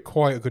 It's actually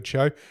quite a good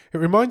show. It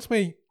reminds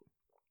me,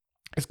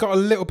 it's got a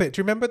little bit, do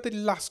you remember The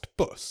Last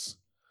Bus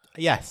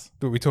Yes.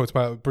 that we talked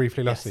about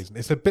briefly last Yes. season?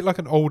 It's a bit like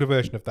an older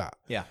version of that.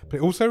 Yeah. But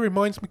it also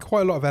reminds me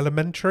quite a lot of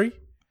Elementary.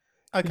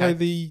 Okay. You know,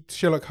 the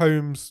Sherlock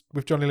Holmes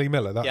with Johnny Lee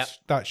Miller, Yep.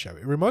 that show.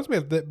 It reminds me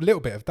of a little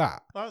bit of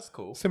that. Oh, that's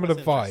cool. Similar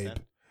That's vibe.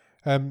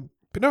 interesting.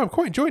 But no, I'm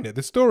quite enjoying it.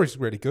 The story's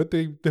really good.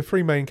 The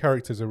 3 main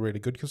characters are really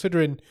good,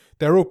 considering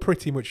they're all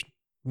pretty much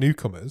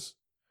newcomers.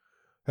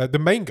 The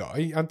main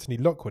guy, Anthony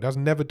Lockwood, has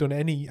never done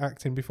any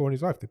acting before in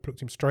his life. They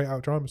plucked him straight out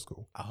of drama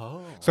school.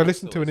 Oh. So I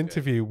listened to an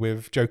interview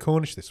with Joe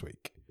Cornish this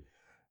week.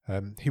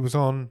 He was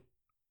on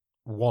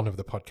one of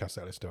the podcasts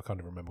that I listened to. I can't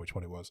even remember which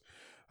one it was.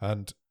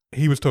 And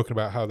he was talking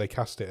about how they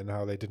cast it and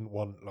how they didn't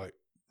want, like,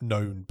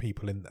 known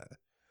people in there.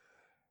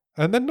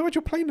 And then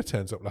Nigel Planer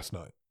turns up last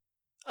night.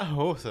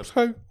 Oh, awesome.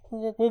 So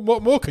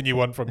what more can you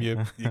want from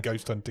your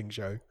ghost hunting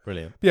show?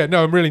 Brilliant. Yeah,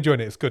 no, I'm really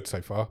enjoying it. It's good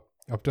so far.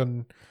 I've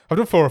done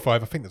 4 or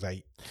 5. I think there's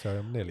 8, so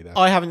I'm nearly there.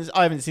 I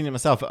haven't seen it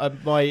myself.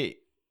 My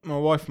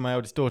wife and my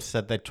eldest daughter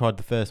said they tried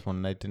the first one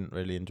and they didn't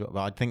really enjoy it, but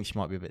I think she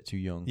might be a bit too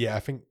young. Yeah, I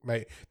think,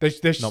 mate.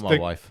 There's Not my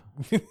wife.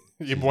 Your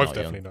She's wife's not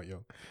definitely not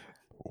young.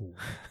 Ooh,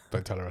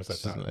 don't tell her I said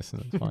She doesn't that.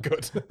 listen. It's fine.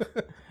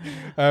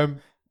 Good.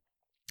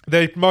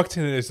 They're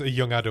marketing it as a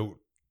young adult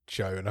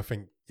show, and I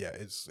think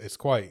it's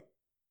quite.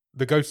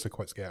 The ghosts are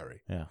quite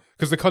scary. Yeah.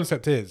 Because the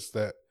concept is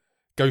that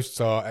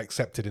ghosts are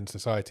accepted in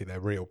society;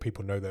 they're real.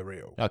 People know they're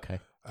real. Okay.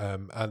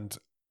 And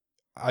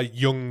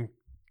young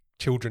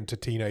children to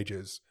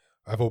teenagers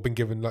have all been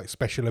given like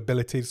special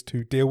abilities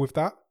to deal with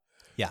that.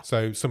 Yeah.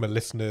 So some are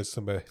listeners,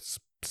 some are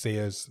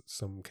seers,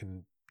 some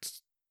can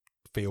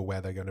feel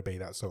where they're going to be,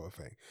 that sort of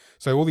thing.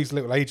 So all these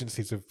little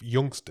agencies of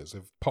youngsters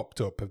have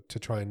popped up to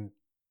try and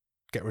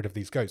get rid of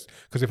these ghosts.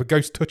 Because if a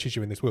ghost touches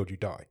you in this world, you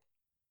die.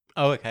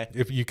 Oh, okay.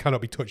 If you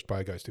cannot be touched by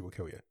a ghost, it will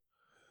kill you.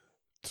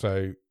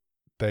 So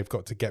they've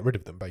got to get rid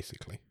of them,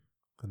 basically.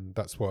 And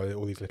that's why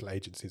all these little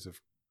agencies of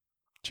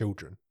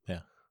children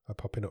are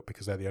popping up,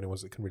 because they're the only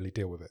ones that can really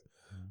deal with it.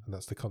 And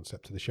that's the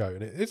concept of the show.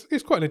 And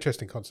it's quite an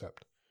interesting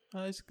concept.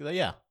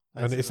 Yeah.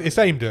 And it's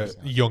aimed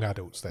at young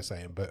adults, they're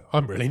saying, but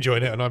I'm really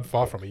enjoying it, and I'm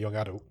far from a young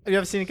adult. Have you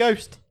ever seen a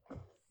ghost?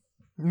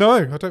 No,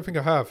 I don't think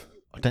I have.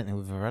 I don't think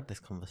we've ever had this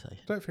conversation.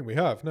 I don't think we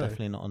have, no.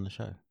 Definitely not on the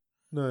show.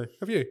 No.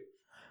 Have you?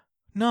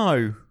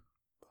 No.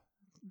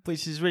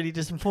 Which is really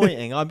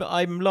disappointing. I'm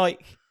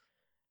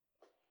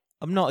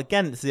not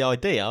against the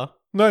idea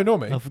No, nor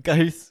me. of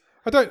ghosts.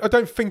 I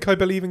don't think I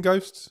believe in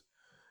ghosts,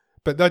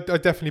 but I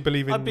definitely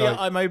believe in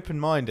I'm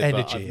open-minded.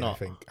 energy. But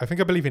I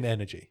think I believe in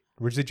energy,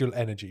 residual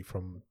energy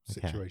from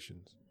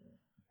situations.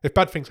 If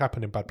bad things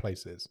happen in bad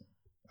places,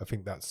 I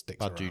think that sticks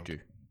bad around. juju.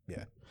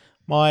 Yeah.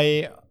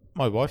 My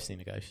wife's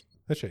seen a ghost.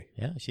 Has she?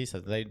 Yeah, she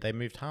said they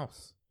moved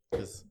house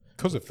because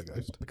of the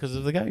ghost. Because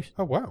of the ghost.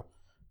 Oh wow.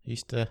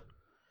 Used to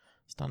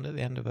stand at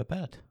the end of her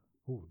bed.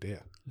 Oh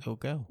dear. Little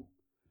girl.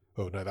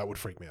 Oh no, that would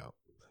freak me out.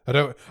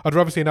 I'd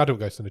rather see an adult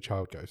ghost than a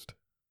child ghost.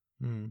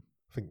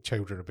 I think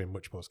children have been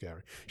much more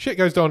scary. Shit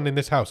goes on in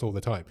this house all the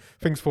time.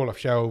 Things fall off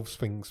shelves,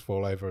 things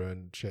fall over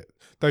and shit.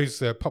 Those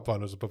pop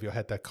vinyls above your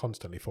head, they're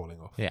constantly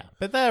falling off. Yeah,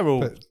 but they're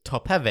all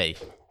top heavy,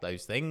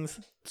 those things.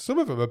 Some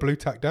of them are blue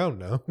tacked down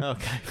now.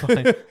 Okay,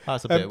 fine.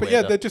 That's a bit but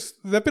weird. yeah,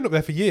 they've been up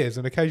there for years,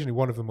 and occasionally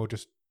one of them will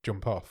just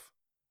jump off.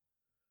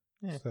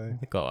 Yeah, So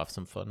they've got to have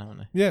some fun, haven't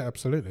they? yeah,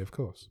 absolutely, of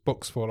course.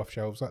 Books fall off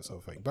shelves, that sort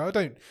of thing. But I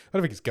don't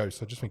think it's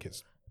ghosts. I just think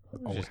it's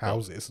old Just got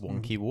houses,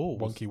 wonky walls.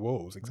 wonky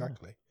walls,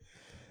 exactly.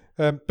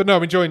 But no,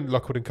 I'm enjoying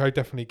Lockwood & Co.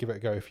 Definitely give it a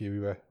go if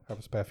you have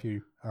a spare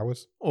few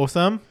hours.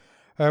 Awesome.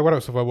 What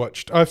else have I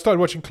watched? I've started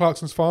watching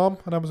Clarkson's Farm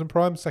on Amazon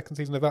Prime. Second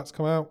season of that's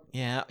come out.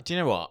 Yeah. Do you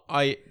know what?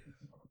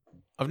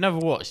 I've never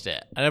watched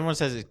it, and everyone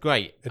says it's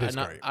great. It is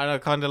and great. And I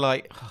kind of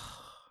like,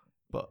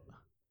 but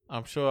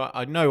I'm sure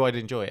I know I'd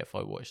enjoy it if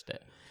I watched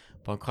it.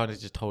 But I'm kind of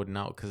just holding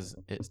out because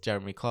it's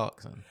Jeremy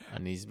Clarkson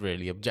and he's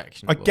really I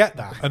objectionable. get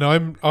that, and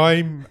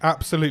I'm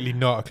absolutely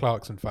not a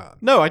Clarkson fan.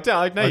 No,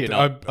 I know you're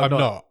not. I'm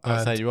not.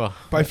 I'll say And- you are.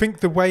 But I think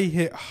the way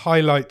it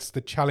highlights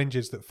the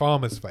challenges that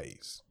farmers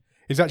face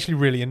is actually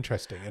really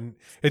interesting, and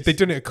they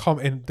do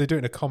it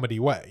in a comedy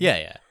way.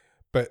 Yeah.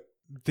 But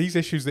these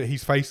issues that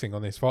he's facing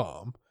on this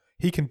farm,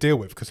 he can deal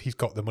with because he's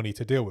got the money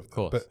to deal with them. Of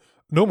course. But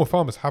normal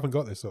farmers haven't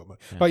got this sort of money.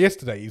 Yeah. Like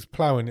yesterday, he's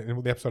ploughing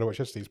in the episode I watched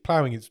yesterday. He's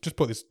ploughing. He's just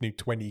bought this new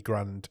 20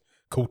 grand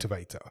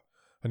cultivator,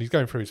 and he's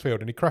going through his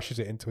field, and he crashes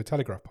it into a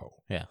telegraph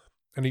pole. Yeah.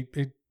 And he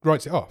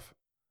writes it off,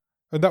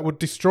 and that would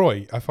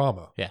destroy a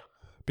farmer. Yeah.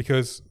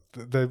 Because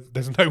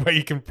there's no way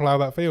he can plough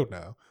that field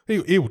now.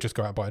 He will just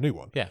go out and buy a new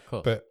one. Yeah, of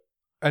course. But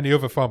any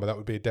other farmer, that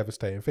would be a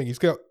devastating thing. He's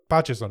got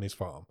badgers on his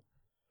farm,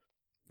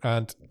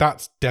 and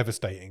that's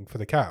devastating for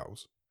the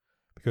cows,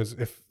 because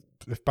if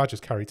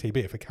badgers carry TB,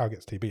 if a cow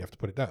gets TB, you have to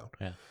put it down.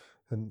 Yeah.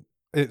 And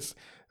it's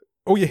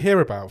all you hear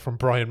about from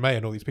Brian May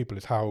and all these people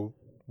is how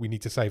we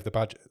need to save the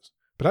badgers,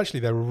 but actually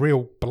they're a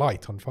real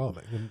blight on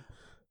farming, and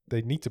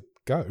they need to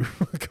go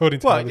according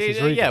to how this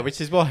is reading. yeah, which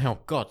is why. Oh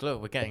God,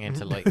 look, we're getting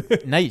into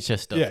like nature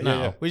stuff Yeah,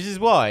 now, yeah. which is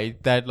why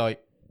they're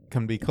like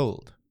can be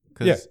called.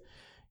 But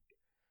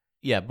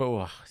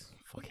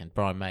fucking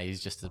Brian May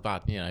is just as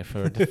bad,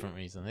 for a different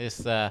reason.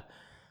 It's But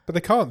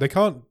they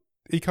can't.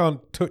 He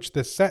can't touch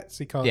the sets.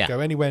 He can't Yeah. go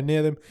anywhere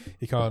near them.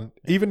 He can't.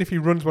 Even if he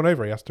runs one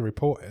over, he has to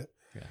report it.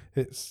 Yeah.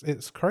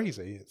 It's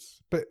crazy.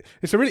 But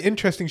it's a really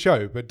interesting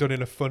show, but done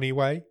in a funny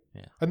way.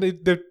 Yeah. And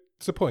the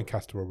supporting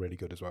cast are all really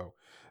good as well.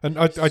 And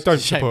I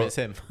don't shame support. it's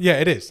him. Yeah,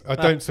 it is. I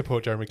don't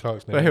support Jeremy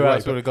Clarkson. But in who any way,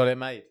 else would have got it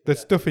made? the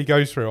stuff he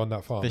goes through on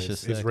that farm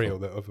Vicious is circle. real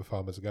that other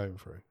farmers are going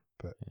through.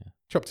 But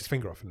chopped his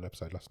finger off in an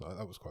episode last night.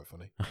 That was quite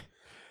funny.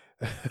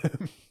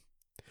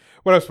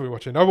 What else were we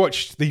watching? I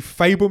watched The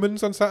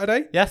Fablemans on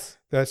Saturday. Yes.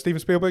 Steven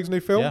Spielberg's new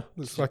film. Yeah.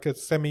 It's like a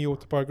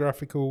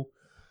semi-autobiographical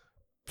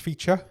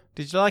feature.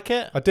 Did you like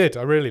it? I did.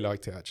 I really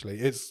liked it, actually.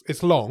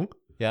 It's long.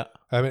 Yeah.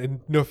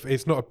 Enough.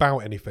 It's not about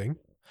anything.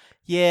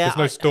 Yeah. There's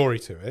no story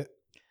to it.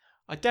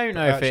 I don't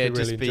know I if actually it'd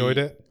really just be. enjoyed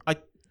it.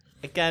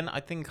 I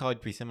think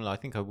I'd be similar. I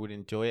think I would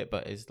enjoy it,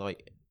 but is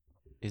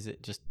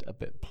it just a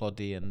bit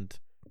ploddy and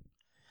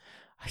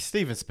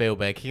Steven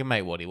Spielberg? He can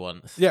make what he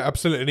wants, Yeah,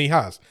 absolutely. And he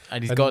has.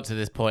 and he's And- got to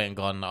this point and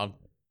gone.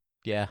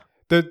 Yeah.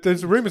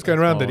 There's rumours going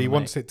around that he Mate.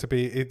 wants it to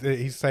be.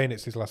 He's saying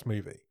it's his last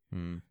movie.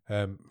 Hmm.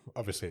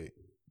 Obviously,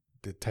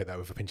 take that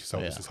with a pinch of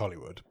salt. Yeah. This is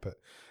Hollywood. But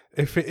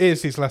if it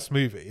is his last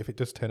movie, if it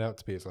does turn out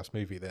to be his last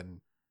movie,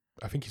 then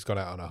I think he's gone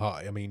out on a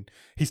high. I mean,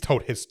 he's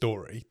told his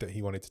story that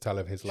he wanted to tell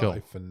of his Sure.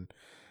 life, and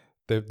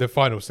the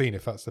final scene,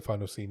 if that's the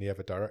final scene he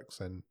ever directs,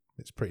 then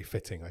it's pretty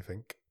fitting, I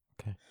think.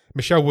 Okay.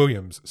 Michelle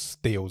Williams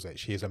steals it.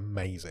 She is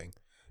amazing.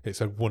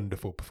 It's a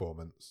wonderful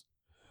performance.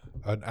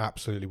 An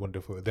absolutely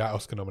wonderful. That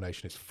Oscar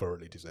nomination is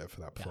thoroughly deserved for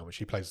that performance.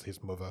 She plays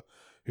his mother,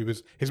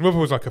 his mother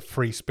was like a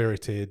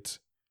free-spirited,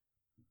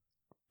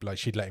 like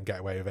she'd let him get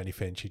away with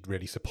anything. She'd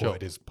really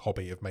supported his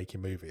hobby of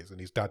making movies, and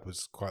his dad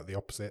was quite the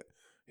opposite.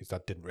 His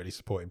dad didn't really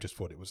support him, just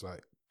thought it was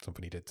like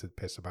something he did to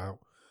piss about.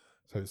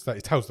 So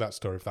it tells that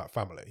story of that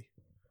family,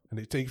 and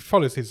it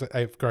follows his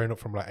growing up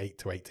from like 8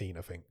 to 18,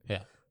 I think.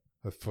 Yeah.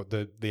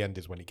 The end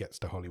is when he gets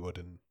to Hollywood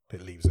and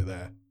it leaves it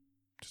there.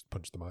 Just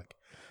punch the mic.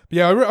 But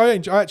yeah, I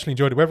actually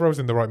enjoyed it. Whether I was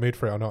in the right mood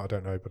for it or not, I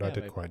don't know, but I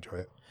did quite enjoy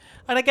it.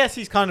 And I guess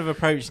he's kind of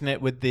approaching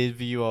it with the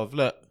view of,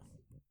 look,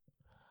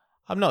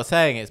 I'm not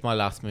saying it's my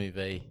last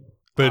movie,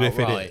 But if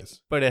it outright,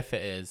 is, but if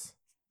it is,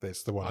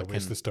 it's the one.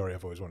 It's the story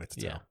I've always wanted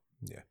to tell.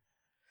 Yeah.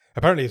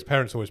 Apparently, his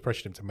parents always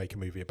pressured him to make a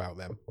movie about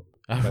them.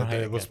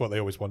 It was what they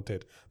always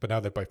wanted. But now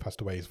they've both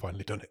passed away. He's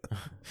finally done it.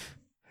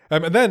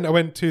 And then I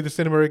went to the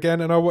cinema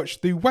again and I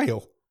watched The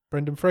Whale,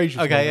 Brendan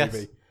Fraser's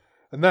movie.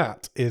 And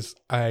that is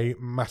a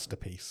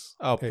masterpiece.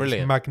 Oh,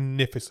 brilliant. It's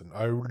magnificent.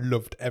 I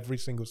loved every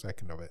single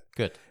second of it.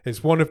 Good.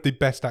 It's one of the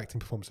best acting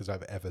performances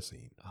I've ever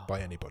seen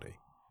by anybody.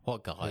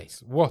 What guy?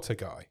 What a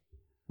guy.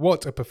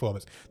 What a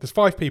performance. There's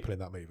 5 people in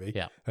that movie.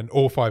 Yeah. And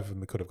all 5 of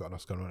them could have got an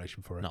Oscar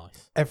nomination for it.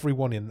 Nice.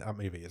 Everyone in that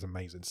movie is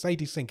amazing.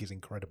 Sadie Sink is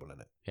incredible in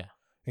it. Yeah.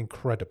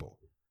 Incredible.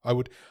 I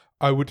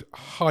would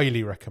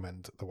highly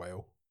recommend The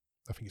Whale.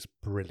 I think it's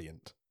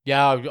brilliant.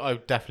 Yeah, I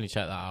would definitely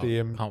check that out.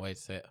 The, Can't wait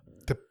to see it.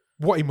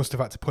 What he must have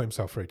had to put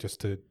himself through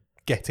just to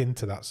get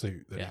into that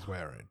suit that Yeah. he's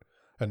wearing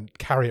and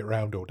carry it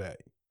around all day.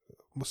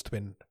 Must have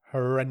been a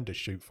horrendous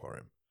shoot for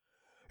him.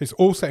 It's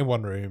all set in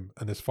one room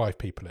and there's 5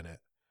 people in it.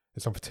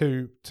 It's on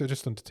for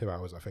just under 2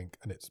 hours, I think,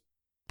 and it's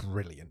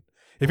brilliant.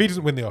 If he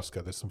doesn't win the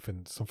Oscar, there's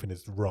something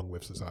is wrong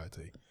with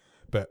society.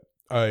 But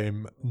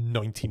I'm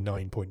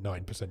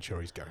 99.9%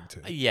 sure he's going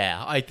to.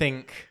 Yeah, I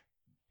think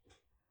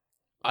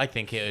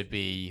it would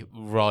be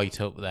right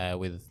up there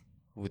with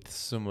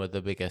some of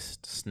the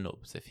biggest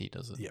snubs if he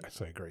doesn't.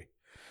 Yes, I agree.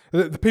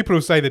 The people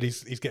who say that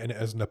he's getting it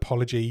as an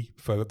apology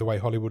for the way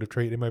Hollywood have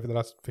treated him over the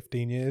last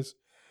 15 years.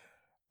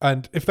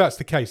 And if that's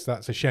the case,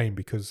 that's a shame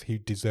because he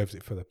deserves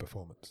it for the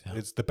performance. Yeah.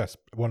 It's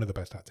one of the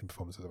best acting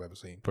performances I've ever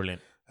seen.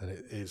 Brilliant. And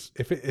it is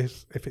if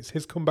it's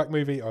his comeback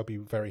movie, I'll be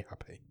very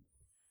happy.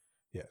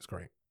 Yeah, it's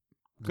great.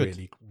 Good.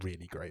 Really,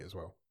 really great as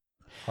well.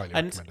 Highly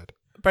And- recommended.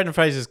 Brendan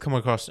Fraser's come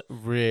across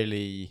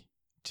really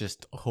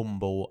just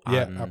humble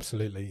Yeah, and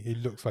absolutely. He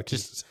looks like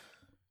just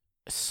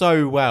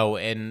so well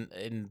in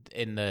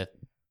the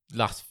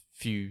last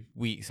few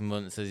weeks and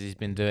months as he's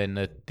been doing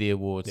the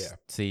awards Yeah.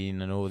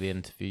 scene and all the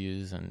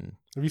interviews. And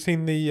Have you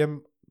seen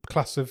the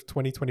class of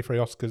 2023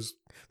 Oscars?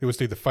 They always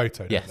do the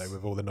photo, don't Yes. they,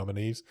 with all the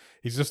nominees?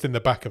 He's just in the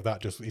back of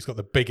that. He's got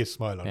the biggest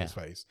smile on Yeah. his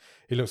face.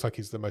 He looks like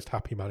he's the most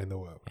happy man in the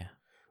world. Yeah.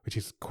 Which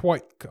is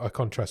quite a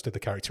contrast to the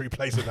character he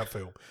plays in that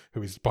film,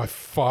 who is by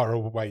far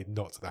away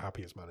not the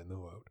happiest man in the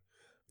world.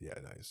 Yeah,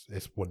 no,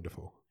 it's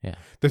wonderful. Yeah.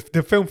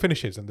 The film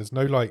finishes and there's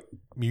no like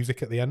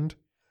music at the end,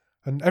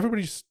 and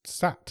everybody just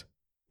sat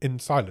in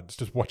silence,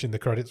 just watching the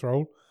credits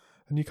roll,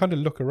 and you kind of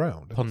look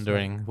around, and it's like,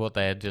 pondering what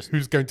they had just.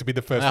 who's going to be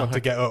the first one to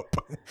get up?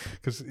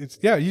 Because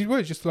you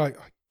were just like,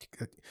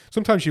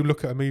 sometimes you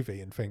look at a movie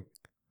and think,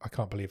 I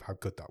can't believe how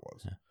good that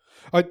was.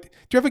 Yeah. Do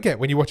you ever get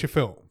when you watch a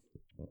film,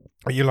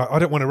 are you like, I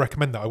don't want to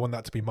recommend that, I want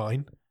that to be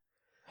mine?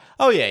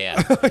 Oh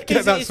yeah. I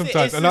get that It's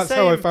sometimes, the and that's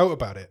how I same- felt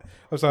about it. I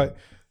was like,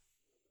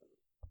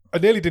 I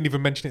nearly didn't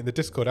even mention it in the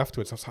Discord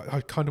afterwards. I was like, I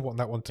kind of want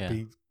that one to Yeah.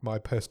 be my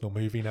personal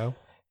movie now.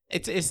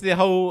 It's the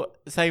whole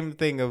same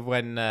thing of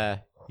when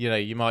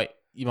you might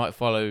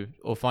follow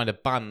or find a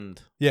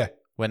band Yeah,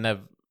 when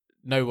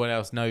no one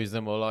else knows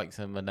them or likes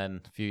them, and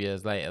then a few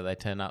years later they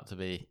turn out to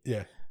be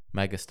yeah.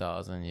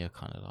 megastars, and you're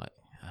kind of like,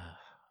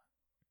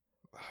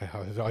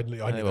 I knew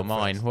They were them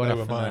mine. first. What They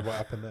were happened mine. there? What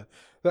happened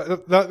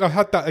there? I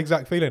had that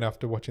exact feeling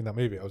after watching that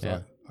movie. I was Yeah.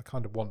 like, I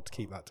kind of want to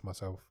keep that to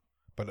myself,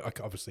 but I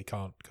obviously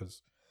can't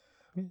because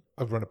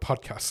I run a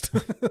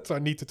podcast, so I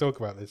need to talk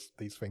about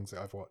these things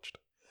that I've watched.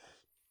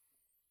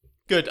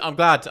 good. I'm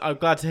glad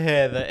to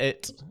hear that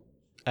it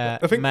I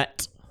think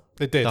met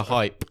It did. the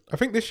hype. I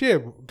think this year,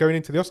 going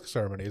into the Oscar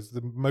ceremony, is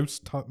the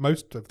most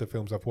of the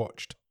films I've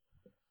watched.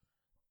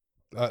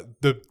 Out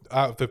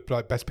of the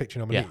like best picture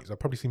nominees, I've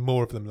probably seen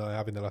more of them than I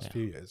have in the last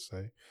few years. So,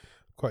 I'm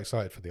quite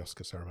excited for the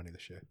Oscar ceremony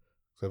this year.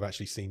 So I've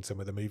actually seen some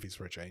of the movies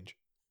for a change.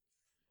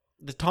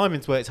 The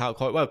timing's worked out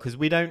quite well because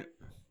we don't.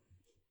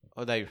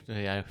 Although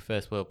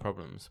first world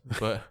problems,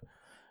 but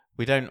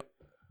we don't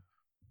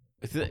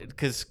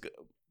because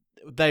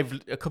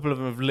a couple of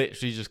them have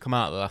literally just come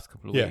out the last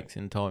couple of weeks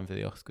in time for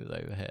the Oscars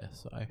over here.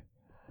 So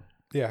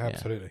Yeah,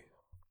 absolutely.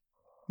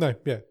 No,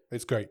 yeah,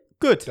 it's great.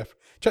 good,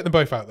 Check them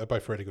both out. They're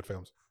both really good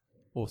films.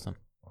 awesome.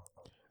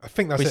 I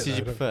think that's Which it. did though. you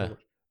I don't prefer? think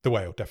The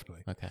Whale,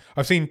 definitely. Okay,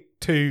 I've seen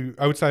two.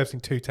 I would say I've seen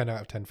 2 10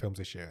 out of 10 films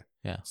this year.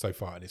 Yeah. So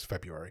far, and it's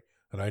February,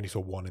 and I only saw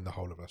one in the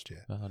whole of last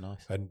year. oh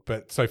nice.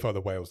 But so far, The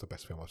Whale's the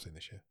best film I've seen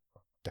this year.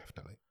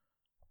 Definitely.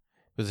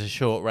 It was a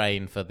short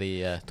reign for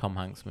the Tom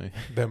Hanks movie.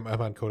 Then A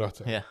Man Called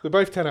Otto. Yeah. They're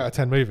both 10 out of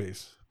 10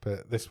 movies,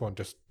 but this one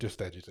just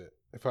edges it.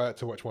 If I had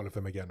to watch one of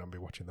them again, I'd be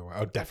watching The Whale.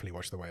 I'd definitely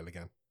watch The Whale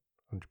again.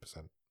 100%.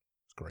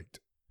 It's great.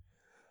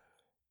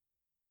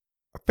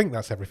 I think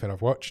that's everything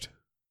I've watched.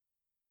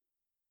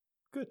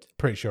 Good.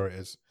 Pretty sure it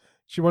is.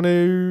 Do you want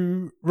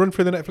to run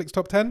through the Netflix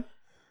top 10?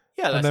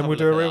 Yeah, And then we'll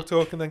do a real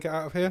talk and then get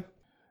out of here?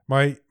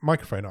 My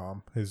microphone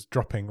arm is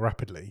dropping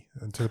rapidly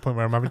and to the point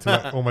where I'm having to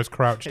like, almost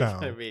crouch It's going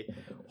to down. be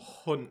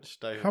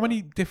hunched over. How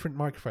many different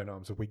microphone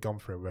arms have we gone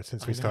through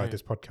since we I started know.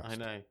 this podcast? I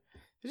know.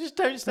 They just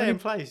don't stay in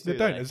place, They do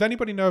don't. they? Does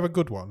anybody know of a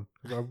good one?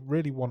 'Cause I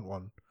really want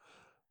one,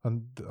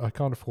 and I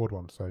can't afford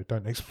one. So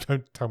don't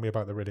tell me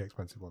about the really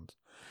expensive ones.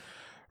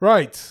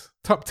 Right,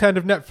 top 10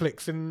 of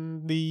Netflix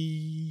in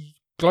the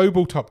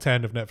global top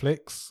 10 of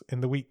Netflix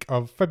in the week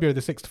of February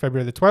the 6th to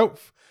February the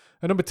 12th.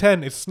 And number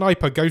 10 is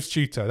Sniper Ghost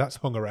Shooter. That's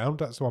hung around.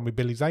 That's the one with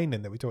Billy Zane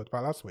in that we talked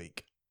about last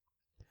week.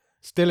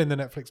 Still in the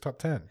Netflix top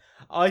 10.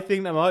 I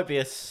think there might be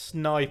a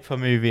sniper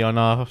movie on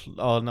our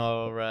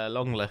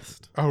long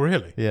list. Oh,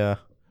 really? Yeah.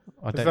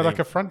 Is that like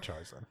a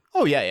franchise then?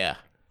 Oh yeah.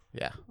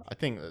 I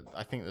think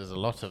there's a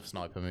lot of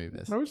sniper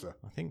movies. Oh, is there?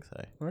 I think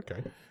so.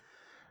 Okay.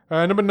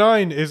 Number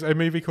 9 is a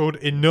movie called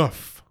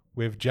Enough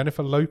with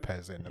Jennifer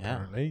Lopez in, Yeah.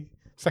 apparently.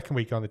 Second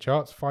week on the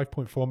charts,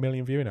 5.4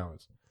 million viewing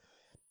hours.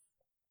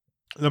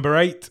 Number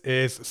 8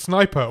 is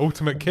Sniper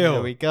Ultimate Kill.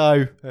 There we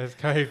go.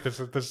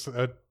 There's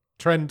a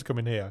trend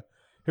coming here.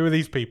 Who are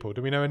these people?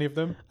 Do we know any of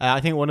them?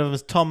 I think one of them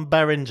is Tom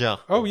Berenger.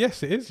 Oh,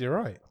 yes, it is. You're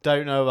right.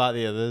 Don't know about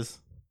the others.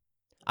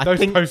 Those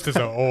think posters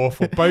are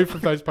awful. Both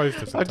of those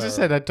posters are I've just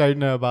said I don't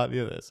know about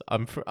the others.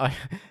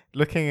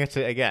 Looking at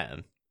it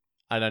again,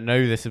 and I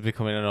know this is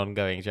becoming an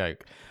ongoing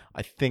joke.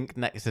 I think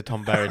next to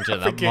Tom Berenger,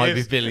 that might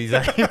be Billy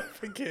Zane. I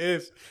think it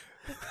is.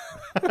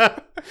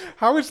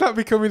 How is that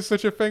becoming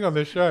such a thing on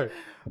this show?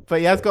 But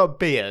he has got a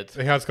beard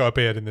He has got a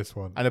beard in this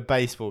one. and a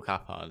baseball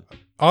cap on.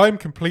 I'm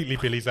completely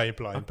Billy Zane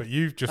blind, but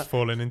you've just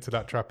fallen into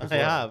that trap as I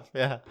well. have,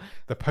 yeah.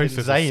 The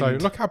posters are so...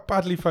 Zaned. Look how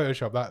badly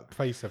photoshopped that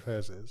face of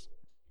hers is.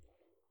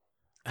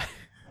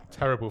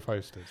 Terrible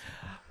posters.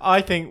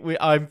 I think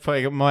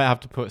might have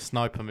to put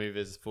Sniper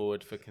Movies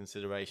forward for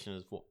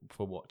consideration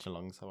for watch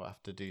along. So I will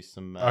have to do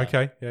some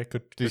Okay, yeah,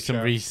 good. do good some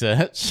shout.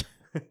 research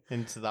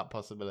into that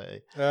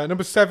possibility.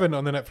 Number 7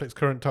 on the Netflix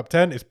current top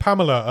 10 is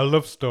Pamela, A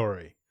Love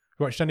Story.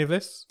 You watched any of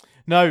this?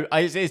 No,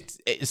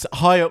 it's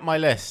high up my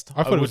list.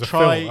 I thought it was a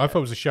film. I thought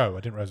it was a show.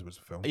 I didn't realize it was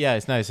a film. Yeah,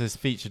 it's a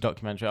feature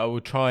documentary. I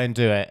will try and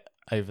do it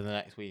over the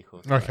next week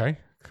or so. Okay,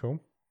 cool.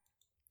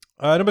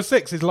 Number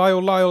 6 is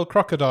Lyle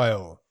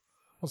Crocodile.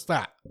 What's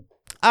that?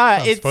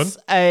 Sounds It's fun.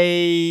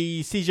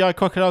 a CGI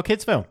crocodile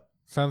kids film.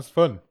 Sounds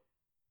fun.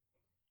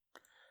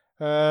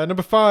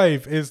 Number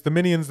 5 is The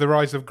Minions: The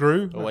Rise of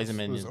Gru. Always a That's-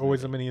 Minions was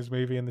always a Minions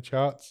movie in the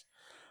charts.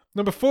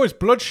 Number 4 is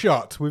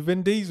Bloodshot with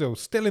Vin Diesel,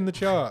 still in the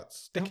charts,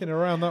 sticking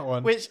around that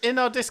one. Which in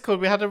our Discord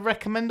we had a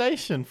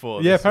recommendation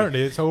for. Yeah, this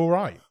apparently it's all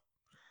right.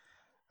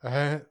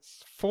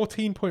 It's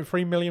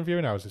 14.3 million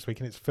viewing hours this week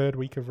in its third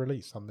week of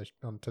release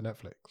onto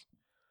Netflix.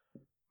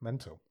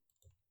 Mental.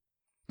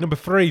 Number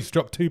 3's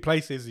dropped 2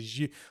 places. Is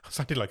you? I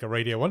sounded like a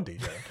Radio 1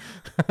 DJ.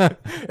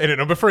 In at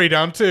number 3,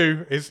 down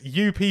 2 is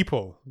You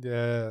People,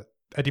 the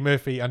Eddie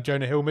Murphy and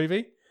Jonah Hill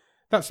movie.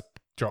 That's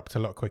dropped a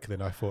lot quicker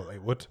than I thought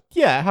it would.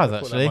 Yeah, it has I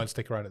thought actually. that might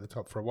stick around at the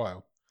top for a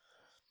while.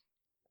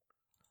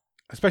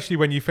 Especially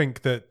when you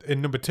think that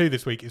in number 2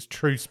 this week is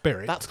True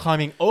Spirit. That's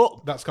climbing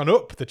up That's gone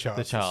up the charts.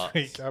 the this charts.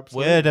 week,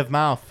 absolutely. Word of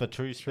mouth for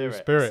True True Spirit.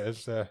 Spirit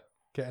is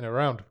getting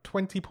around.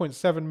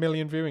 20.7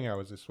 million viewing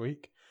hours this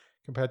week.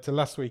 Compared to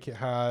last week, it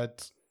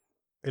had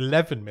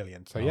 11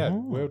 million. So, yeah, the Oh.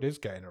 world is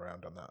getting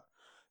around on that.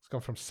 It's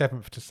gone from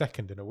 7th to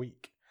 2nd in a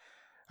week.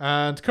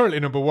 And currently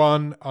number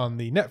 1 on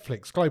the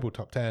Netflix Global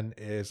Top 10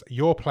 is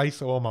Your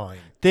Place or Mine.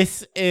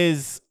 This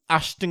is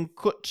Ashton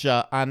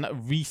Kutcher and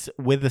Reese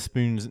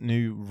Witherspoon's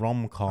new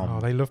rom-com. Oh,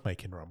 they love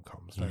making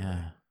rom-coms, don't yeah.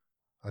 they?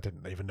 I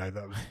didn't even know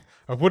that.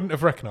 I wouldn't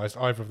have recognised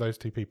either of those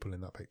two people in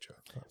that picture.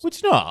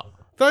 Which not?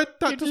 That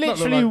You does not look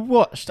literally like...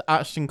 watched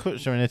Ashton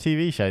Kutcher in a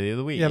TV show the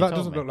other week. Yeah, you that told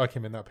doesn't me. look like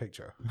him in that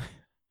picture.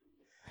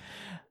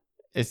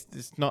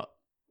 It's not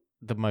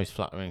the most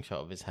flattering shot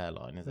of his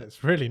hairline, is it?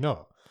 It's really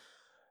not.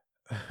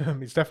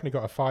 He's definitely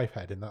got a 5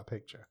 head in that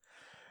picture.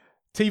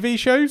 TV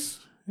shows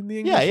in the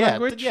English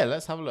language? Yeah,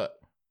 let's have a look.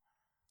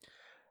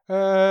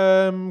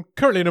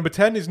 Currently number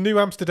 10 is New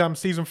Amsterdam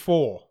Season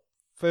 4.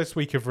 First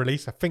week of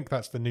release. I think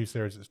that's the new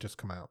series that's just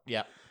come out.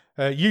 Yeah.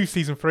 You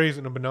Season 3 is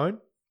at number 9.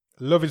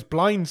 Love is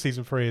Blind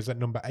Season 3 is at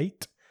number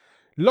 8.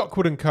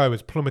 Lockwood & Co.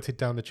 has plummeted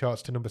down the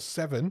charts to number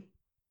 7.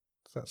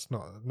 So that's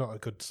not a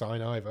good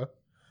sign either.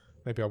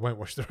 Maybe I won't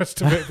watch the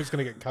rest of it if it's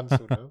going to get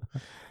cancelled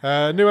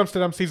now. New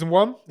Amsterdam Season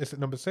 1 is at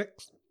number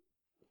 6.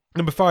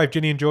 Number 5,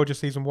 Ginny and Georgia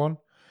Season 1.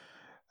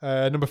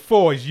 Number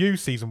 4 is You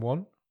Season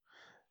 1.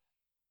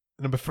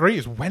 Number 3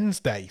 is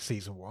Wednesday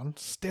Season 1.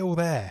 Still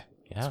there.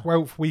 Yeah.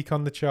 12th week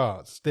on the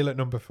charts. Still at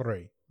number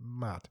 3.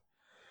 Mad.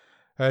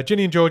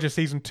 Ginny and Georgia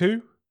Season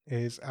 2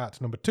 is at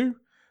number 2.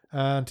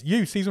 And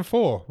You Season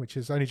 4, which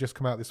has only just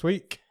come out this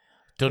week.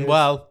 Done is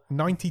well.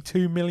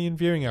 92 million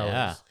viewing hours.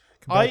 Yeah.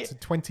 Compared to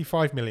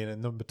 25 million at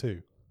number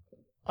 2.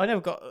 I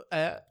never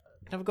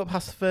got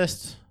past the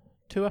first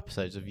 2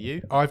 episodes of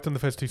You. I've done the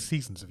first 2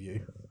 seasons of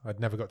You. I'd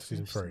never got to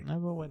season 3.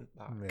 Never went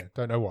back. Yeah,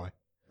 don't know why.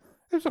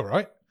 It was all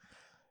right.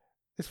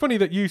 It's funny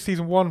that You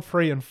Season 1,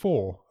 3 and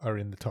 4 are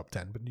in the top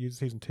 10, but You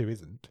Season 2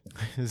 isn't.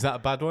 Is that a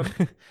bad one?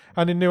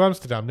 And in New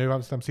Amsterdam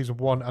Season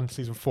 1 and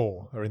Season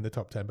 4 are in the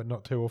top 10, but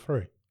not 2 or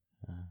 3.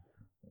 So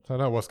I don't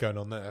know what's going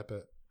on there,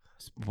 but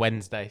It's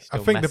Wednesday. I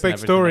Still think the messing big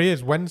story everything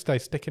is Wednesday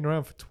sticking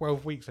around for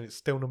 12 weeks and it's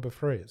still number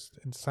 3. It's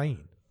insane.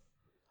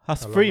 up.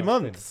 That's how long 3 that's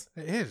been. months.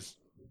 It is.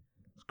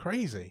 It's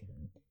crazy.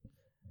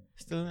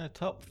 Still in the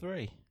top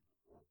 3.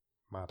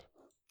 Mad.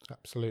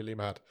 Absolutely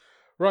mad.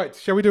 Right,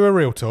 shall we do a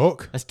real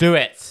talk? Let's do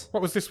it.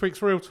 What was this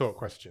week's real talk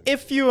question?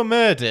 If you were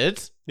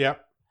murdered, Yeah.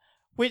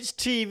 which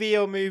TV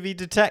or movie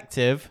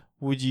detective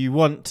would you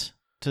want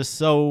to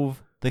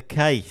solve the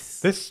case?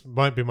 This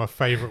might be my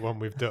favourite one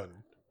we've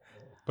done,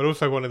 but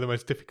also one of the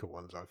most difficult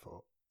ones, I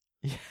thought.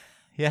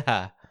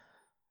 Yeah.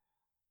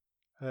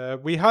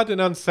 We had an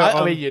answer I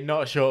on... mean, you're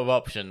not short of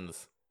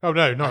options. Oh,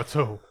 no, not at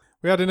all.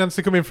 We had an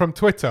answer come in from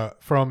Twitter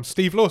from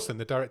Steve Lawson,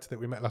 the director that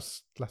we met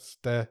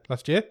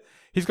last year.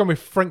 He's gone with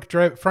Frank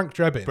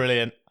Drebin.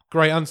 Brilliant.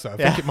 Great answer. I think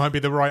Yeah. it might be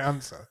the right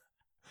answer.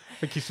 I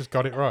think he's just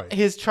got it right.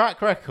 His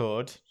track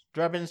record,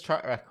 Drebin's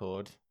track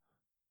record,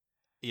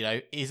 you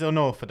know, he's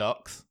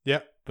unorthodox,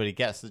 Yeah, but he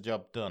gets the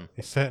job done.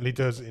 he certainly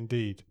does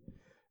indeed.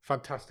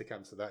 Fantastic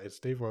answer that is,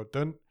 Steve. Well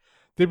done.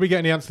 Did we get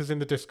any answers in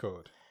the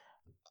Discord?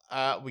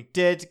 we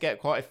did get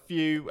quite a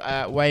few.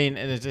 Wayne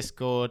in the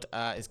Discord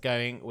is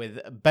going with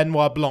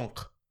Benoit Blanc.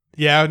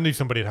 Yeah, I knew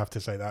somebody'd have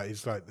to say that.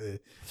 He's like the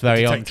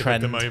Very on detective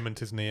trend. at the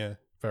moment, isn't he? Yeah,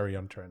 very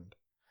on trend.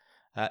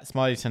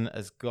 Smileyton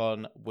has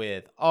gone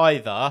with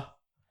either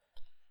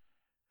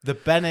the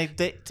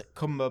Benedict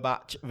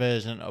Cumberbatch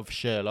version of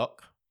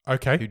Sherlock,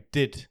 Okay. who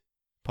did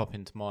pop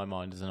into my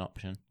mind as an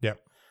option. Yep.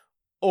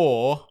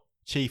 Or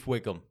Chief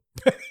Wiggum.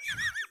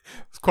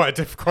 It's quite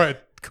a different.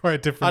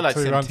 I like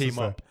two to answers team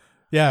there. up.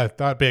 Yeah,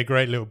 that'd be a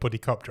great little buddy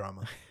cop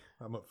drama.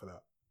 I'm up for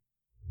that.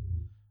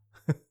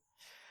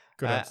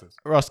 Good answers.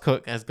 Ross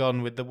Cook has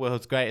gone with the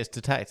world's greatest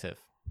detective,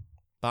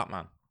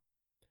 Batman.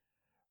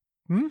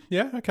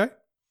 Yeah. Okay.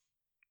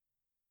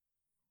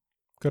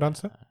 Good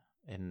answer.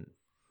 In,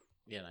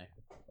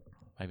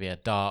 maybe a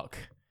dark.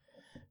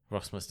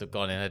 Ross must have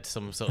gone in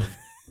some sort of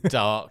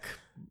dark,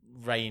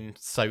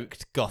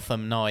 rain-soaked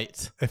Gotham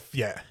night. Of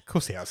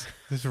course he has.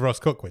 This is Ross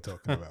Cook we're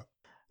talking about.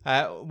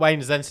 Wayne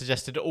has then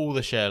suggested all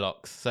the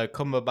Sherlocks. So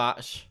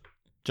Cumberbatch,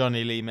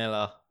 Johnny Lee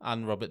Miller,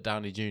 and Robert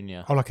Downey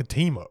Jr. Oh, like a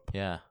team up.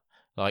 Yeah.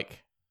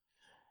 Like,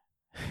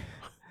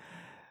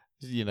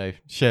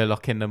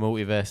 Sherlock in the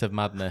multiverse of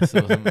madness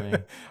or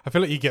something. I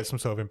feel like you get some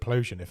sort of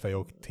implosion if they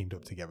all teamed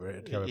up together.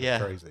 It'd go a bit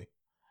crazy.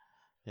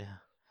 Yeah.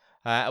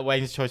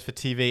 Wayne's choice for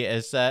TV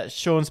is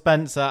Sean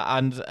Spencer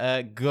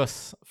and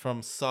Gus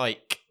from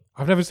Psych.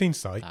 I've never seen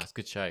Psych. That's a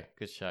good show.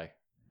 Good show.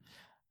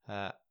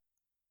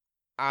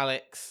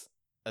 Alex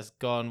has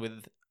gone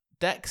with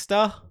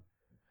Dexter.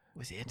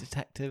 Was he a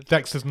detective?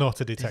 Dexter's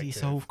not a detective. Did he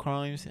solve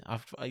crimes?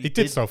 He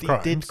did solve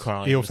crimes. He did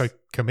crimes. He also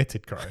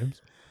committed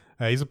crimes.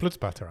 He's a blood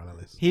spatter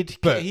analyst. He'd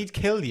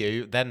kill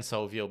you, then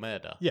solve your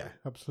murder. Yeah,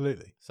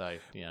 absolutely. So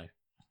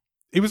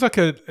He was like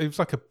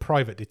a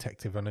private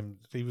detective, and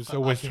he was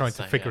always trying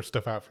to so, figure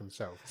stuff out for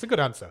himself. It's a good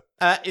answer.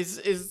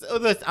 His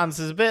other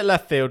answers a bit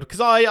left field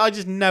because I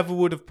just never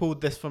would have pulled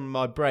this from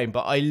my brain,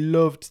 but I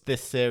loved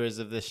this series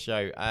of this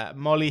show.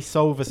 Molly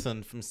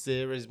Solverson from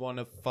series 1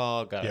 of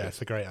Fargo. Yeah,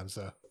 it's a great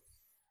answer.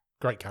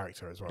 Great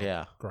character as well.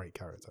 Yeah, great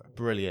character.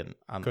 Brilliant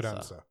answer. Good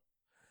answer.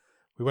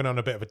 We went on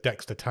a bit of a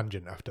Dexter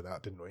tangent after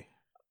that, didn't we?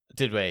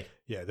 Did we?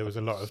 Yeah, there was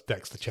a lot of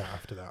Dexter chat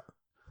after that.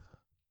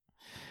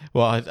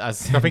 Well, I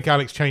think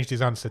Alex changed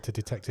his answer to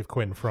Detective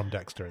Quinn from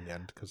Dexter in the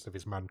end because of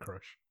his man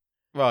crush.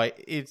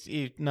 Right.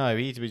 He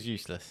was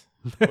useless.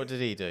 What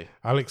did he do?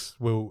 Alex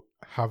will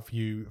have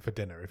you for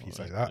dinner if you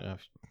say that.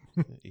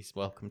 He's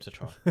welcome to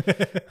try.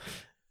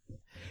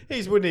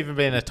 He wouldn't even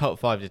be in the top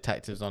 5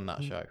 detectives on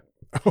that show.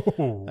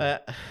 Oh.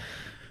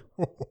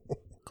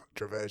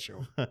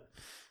 Controversial.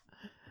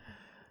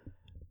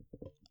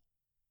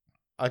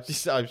 I'm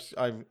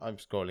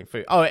scrolling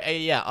through. Oh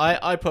yeah,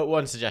 I put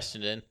one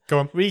suggestion in. Go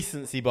on.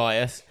 Recency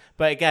bias,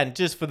 but again,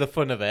 just for the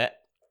fun of it,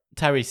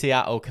 Terry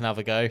Seattle can have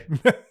a go.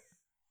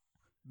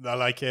 I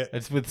like it.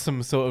 It's with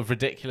some sort of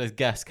ridiculous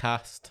guest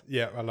cast.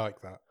 Yeah, I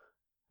like that.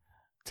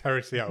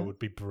 Terry Seattle would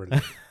be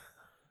brilliant.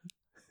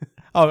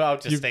 I'll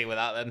just stay with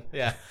that then.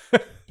 Yeah.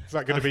 Is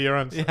that going to be your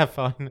answer? Yeah,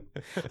 fine.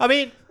 I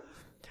mean,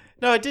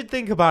 no, I did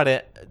think about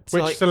it. It's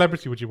Which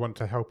celebrity would you want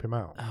to help him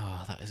out?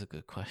 Oh, that is a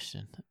good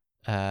question.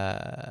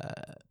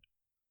 I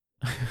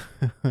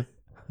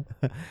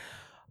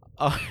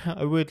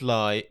would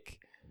like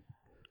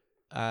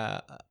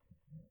Aaron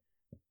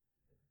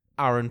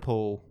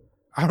Paul.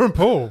 Aaron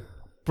Paul,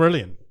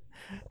 brilliant.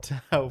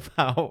 To help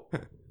out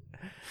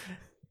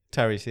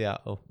Terry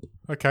Seattle.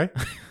 Okay,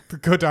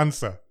 good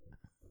answer.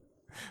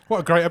 What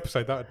a great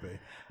episode that would be.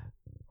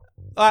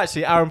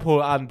 Actually, Aaron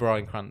Paul and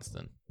Bryan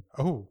Cranston.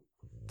 Oh,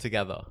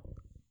 together.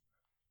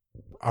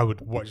 I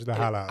would watch the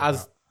hell out of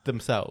as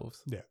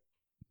themselves. Yeah,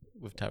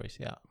 with Terry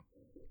Seattle.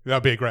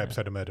 That'd be a great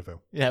episode of Murderville.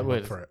 Yeah, it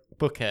would. For it.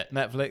 Book it,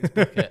 Netflix.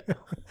 Book it.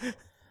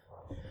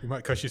 It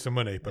might cost you some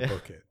money, but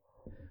book it.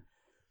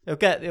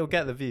 It'll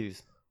get the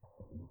views.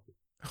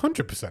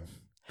 100%.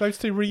 Those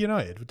two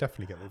reunited would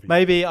definitely get the views.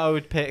 Maybe I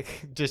would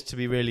pick, just to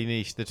be really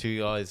niche, the two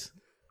guys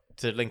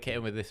to link it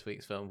in with this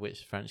week's film, which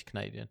is French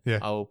Canadian. Yeah.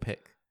 I will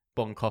pick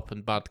Bon Cop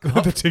and Bad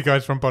Cop. The two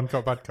guys from Bon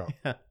Cop, Bad Cop.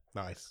 Yeah.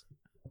 Nice.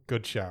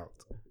 Good shout.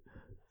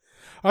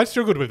 I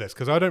struggled with this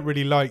because I don't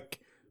really like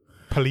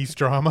police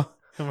drama.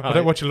 Right. I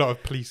don't watch a lot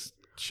of police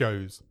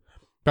shows.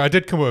 But I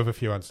did come up with a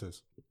few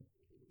answers.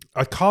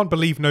 I can't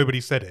believe nobody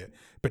said it,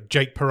 but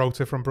Jake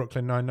Peralta from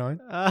Brooklyn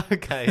Nine-Nine.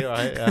 Okay,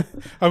 right, yeah.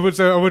 I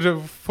would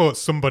have thought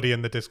somebody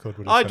in the Discord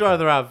would have I'd said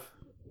rather have...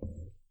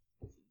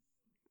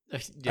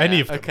 Yeah,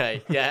 any of them.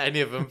 Okay, yeah,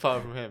 any of them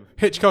apart from him.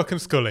 Hitchcock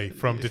and Scully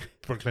from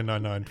Brooklyn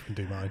Nine-Nine can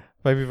do mine.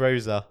 Maybe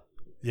Rosa.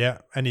 Yeah,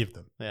 any of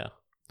them. Yeah.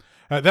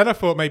 Then I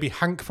thought maybe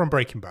Hank from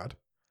Breaking Bad.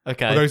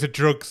 Okay. Although he's a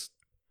drugs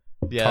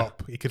yeah.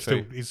 cop,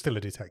 he's still a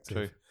detective.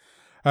 True.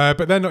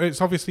 But then it's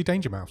obviously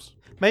Danger Mouse.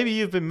 Maybe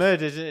you've been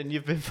murdered and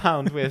you've been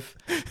found with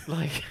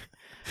like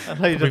a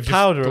load We've of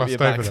powder just up your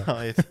glossed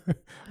over backside.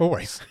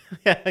 Always.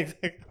 Yeah,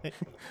 exactly.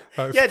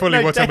 That's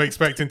fully what I'm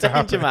expecting to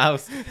happen. Danger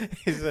Mouse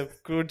is a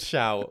good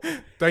shout.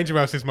 Danger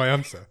Mouse is my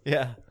answer.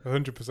 Yeah.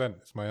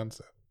 100% is my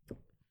answer.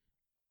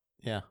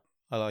 Yeah,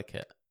 I like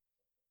it.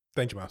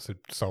 Danger Mouse had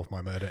solved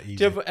my murder easy.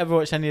 Do you ever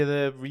watch any of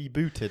the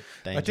rebooted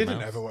Danger I didn't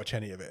Mouse? ever watch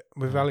any of it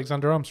with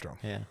Alexander Armstrong.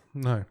 Yeah.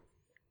 No.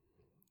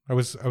 I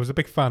was a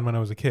big fan when I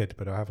was a kid,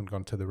 but I haven't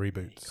gone to the You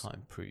reboots. can't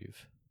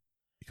improve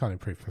You can't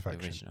improve the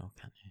perfection. original,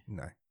 can you?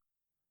 No.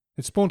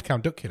 It spawned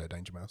Count Duckula,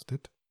 Danger Mouse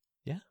did.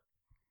 Yeah.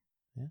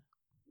 Yeah.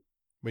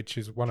 Which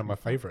is one of my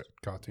favourite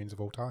cartoons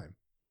of all time.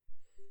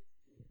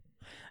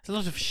 There's a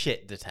lot of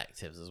shit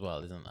detectives as well,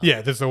 isn't there?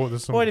 Yeah, there's some.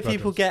 Why do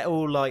people blooders. get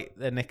all like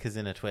their knickers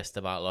in a twist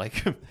about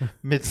like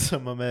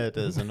Midsummer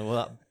Murders and all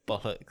that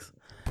bollocks?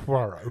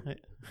 Poirot?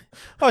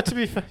 Oh, to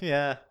be fair,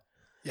 yeah.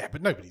 Yeah,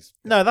 but nobody's.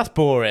 No, that's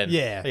boring.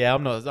 Yeah. Yeah,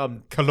 I'm not.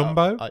 I'm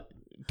Columbo? I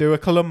do a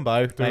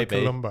Columbo, Do a maybe.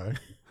 Columbo.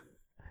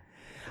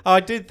 I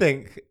did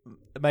think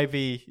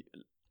maybe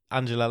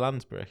Angela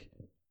Lansbury.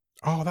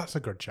 Oh, that's a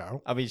good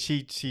shout. I mean,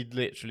 she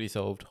literally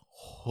solved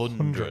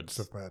Hundreds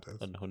of murders.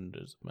 and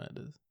hundreds of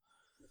murders.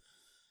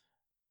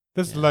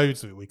 There's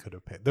loads that we could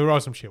have picked. There are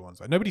some shit ones.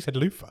 Like, nobody said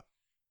Luther.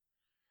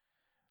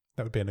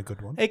 That would be a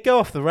good one. It'd go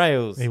off the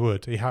rails. He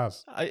would. He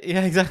has.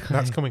 Yeah, exactly.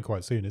 That's coming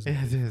quite soon, isn't it?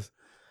 Yeah, it is.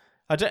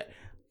 I don't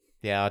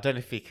know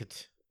if he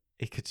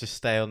could just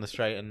stay on the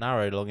straight and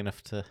narrow long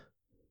enough to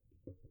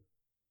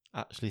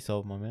actually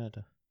solve my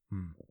murder.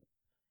 Hmm.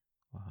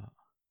 Wow.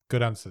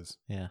 Good answers.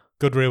 Yeah.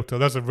 Good real talk.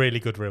 That's a really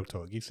good real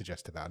talk. You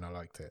suggested that, and I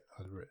liked it.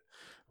 It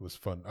was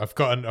fun. I've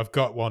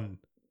got one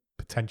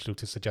potential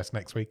to suggest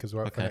next week as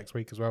well. For Okay. next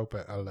week as well,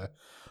 but I'll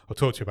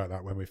talk to you about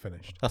that when we've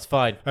finished. That's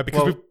fine.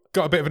 Because we've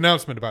got a bit of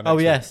announcement about next Oh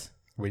week. yes,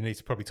 We need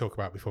to probably talk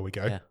about before we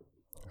go.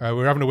 Yeah.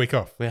 We're having a week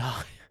off. we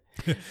are.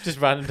 Just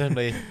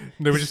randomly.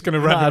 No, we're just going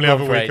to Not had randomly have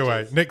a one for week away.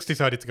 ages. Nick's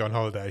decided to go on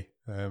holiday.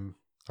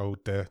 Old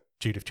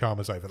Judith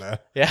Chalmers over there.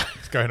 Yeah.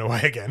 It's going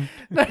away again.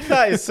 No,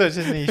 that is such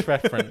a niche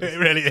reference. It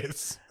really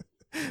is.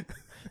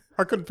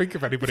 I couldn't think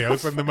of anybody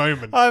else at the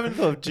moment. I haven't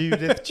thought of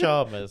Judith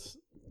Chalmers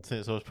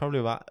since I was probably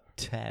about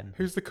 10.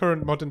 Who's the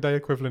current modern day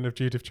equivalent of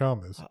Judith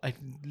Chalmers? I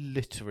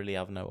literally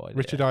have no idea.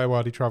 Richard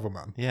Iowadi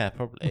Travelman. Yeah,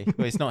 probably.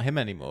 Well, it's not him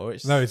anymore.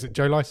 It's No, is it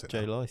Joe Lycett? Joe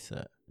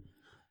Lycett.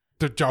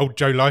 Old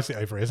Joe Lycett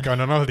over here is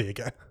going on holiday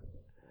again.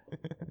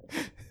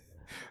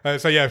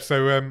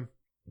 So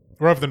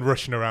rather than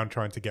rushing around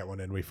trying to get one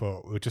in, we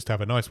thought we'll just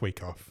have a nice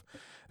week off,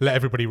 let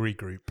everybody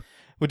regroup.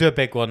 We'll do a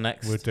big one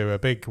next. We'll do a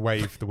big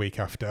wave the week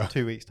after,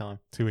 2 weeks' time.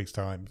 2 weeks'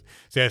 time.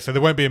 So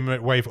there won't be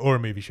a wave or a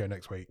movie show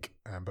next week,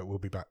 but we'll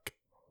be back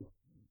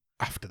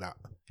after that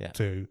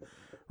to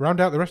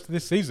round out the rest of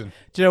this season.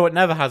 Do you know what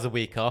never has a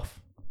week off?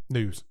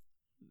 News.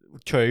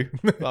 True.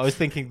 But I was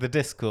thinking the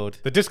Discord.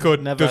 The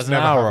Discord Never does has an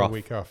never hour have off. a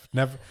week off.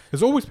 Never.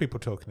 There's always people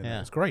talking in there.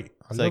 Yeah. It's great.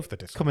 I So love the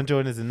Discord. Come and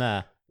join us in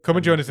there. Come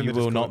and join us in You the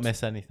will Discord. not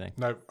miss anything.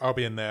 No, I'll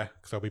be in there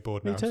because I'll be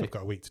bored Me now. So too. I've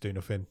got a week to do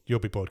nothing. You'll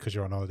be bored because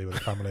you're on holiday with the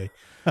family.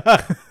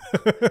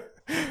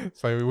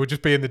 So we'll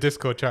just be in the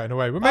Discord chatting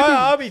away. But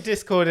I'll be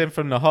Discording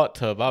from the hot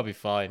tub. I'll be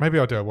fine. maybe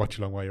I'll do a watch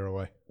along while you're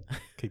away.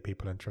 Keep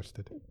people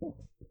interested.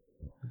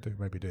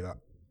 Maybe do that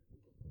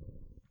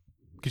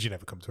because you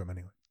never come to them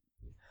anyway.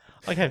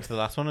 I came to the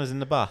last one. I was in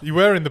the bath. You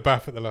were in the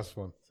bath at the last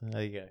one. So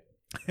there you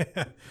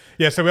go.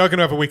 Yeah, so we are going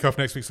to have a week off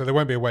next week. So there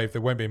won't be a wave.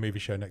 There won't be a movie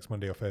show next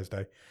Monday or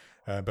Thursday.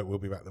 But we'll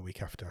be back the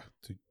week after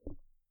to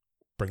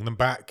bring them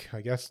back,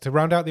 I guess, to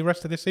round out the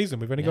rest of this season.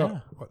 We've only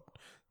got,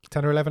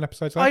 10 or 11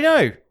 episodes left? I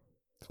know.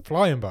 It's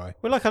flying by.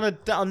 We're like on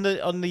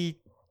the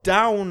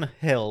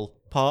downhill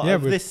part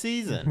of we're- this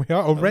season. We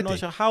are I'm already. not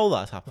sure how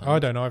that's happened. I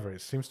don't either.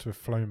 It seems to have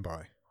flown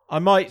by. I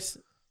might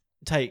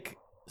take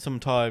some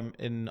time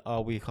in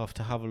our week off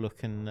to have a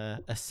look and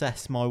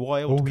assess my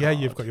wild Oh, card. yeah,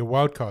 you've got your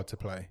wild card to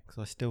play. Because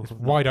I still It's have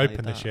not wide played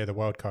open this that. year, the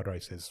wild card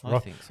races. I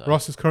think so.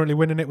 Ross is currently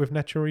winning it with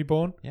Nature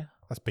Reborn. Yeah.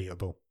 That's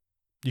beatable.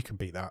 You can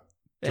beat that.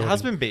 It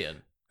has been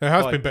beaten. It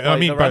has by- been beaten. by I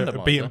mean,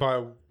 the beaten randomizer. by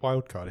a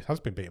wild card. It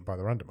has been beaten by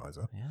the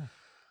randomizer. Yeah.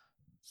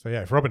 So,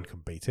 yeah, if Robin can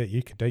beat it,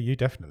 you can do. You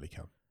definitely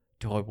can.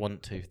 Do I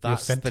want to?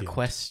 That's the sentient.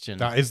 question.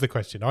 That is the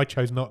question. I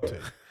chose not to.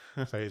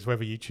 So it's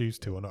whether you choose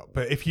to or not.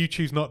 But if you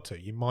choose not to,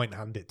 you might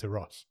hand it to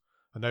Ross.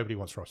 And nobody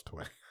wants Ross to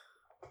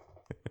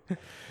win.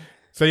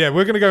 So yeah,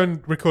 we're going to go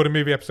and record a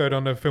movie episode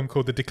on a film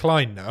called The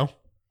Decline now.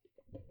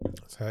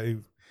 So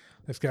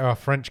let's get our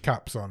French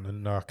caps on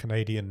and our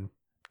Canadian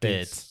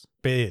Beards.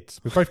 Beards.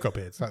 We've both got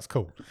beards. That's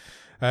cool.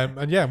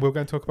 And yeah, we'll go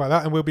and talk about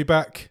that. And we'll be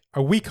back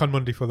a week on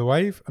Monday for the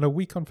wave and a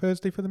week on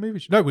Thursday for the movie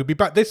show. No, we'll be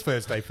back this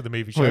Thursday for the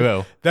movie show. We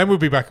will. Then we'll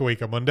be back a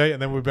week on Monday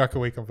and then we'll be back a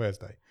week on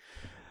Thursday.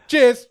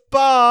 Cheers.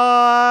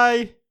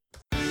 Bye.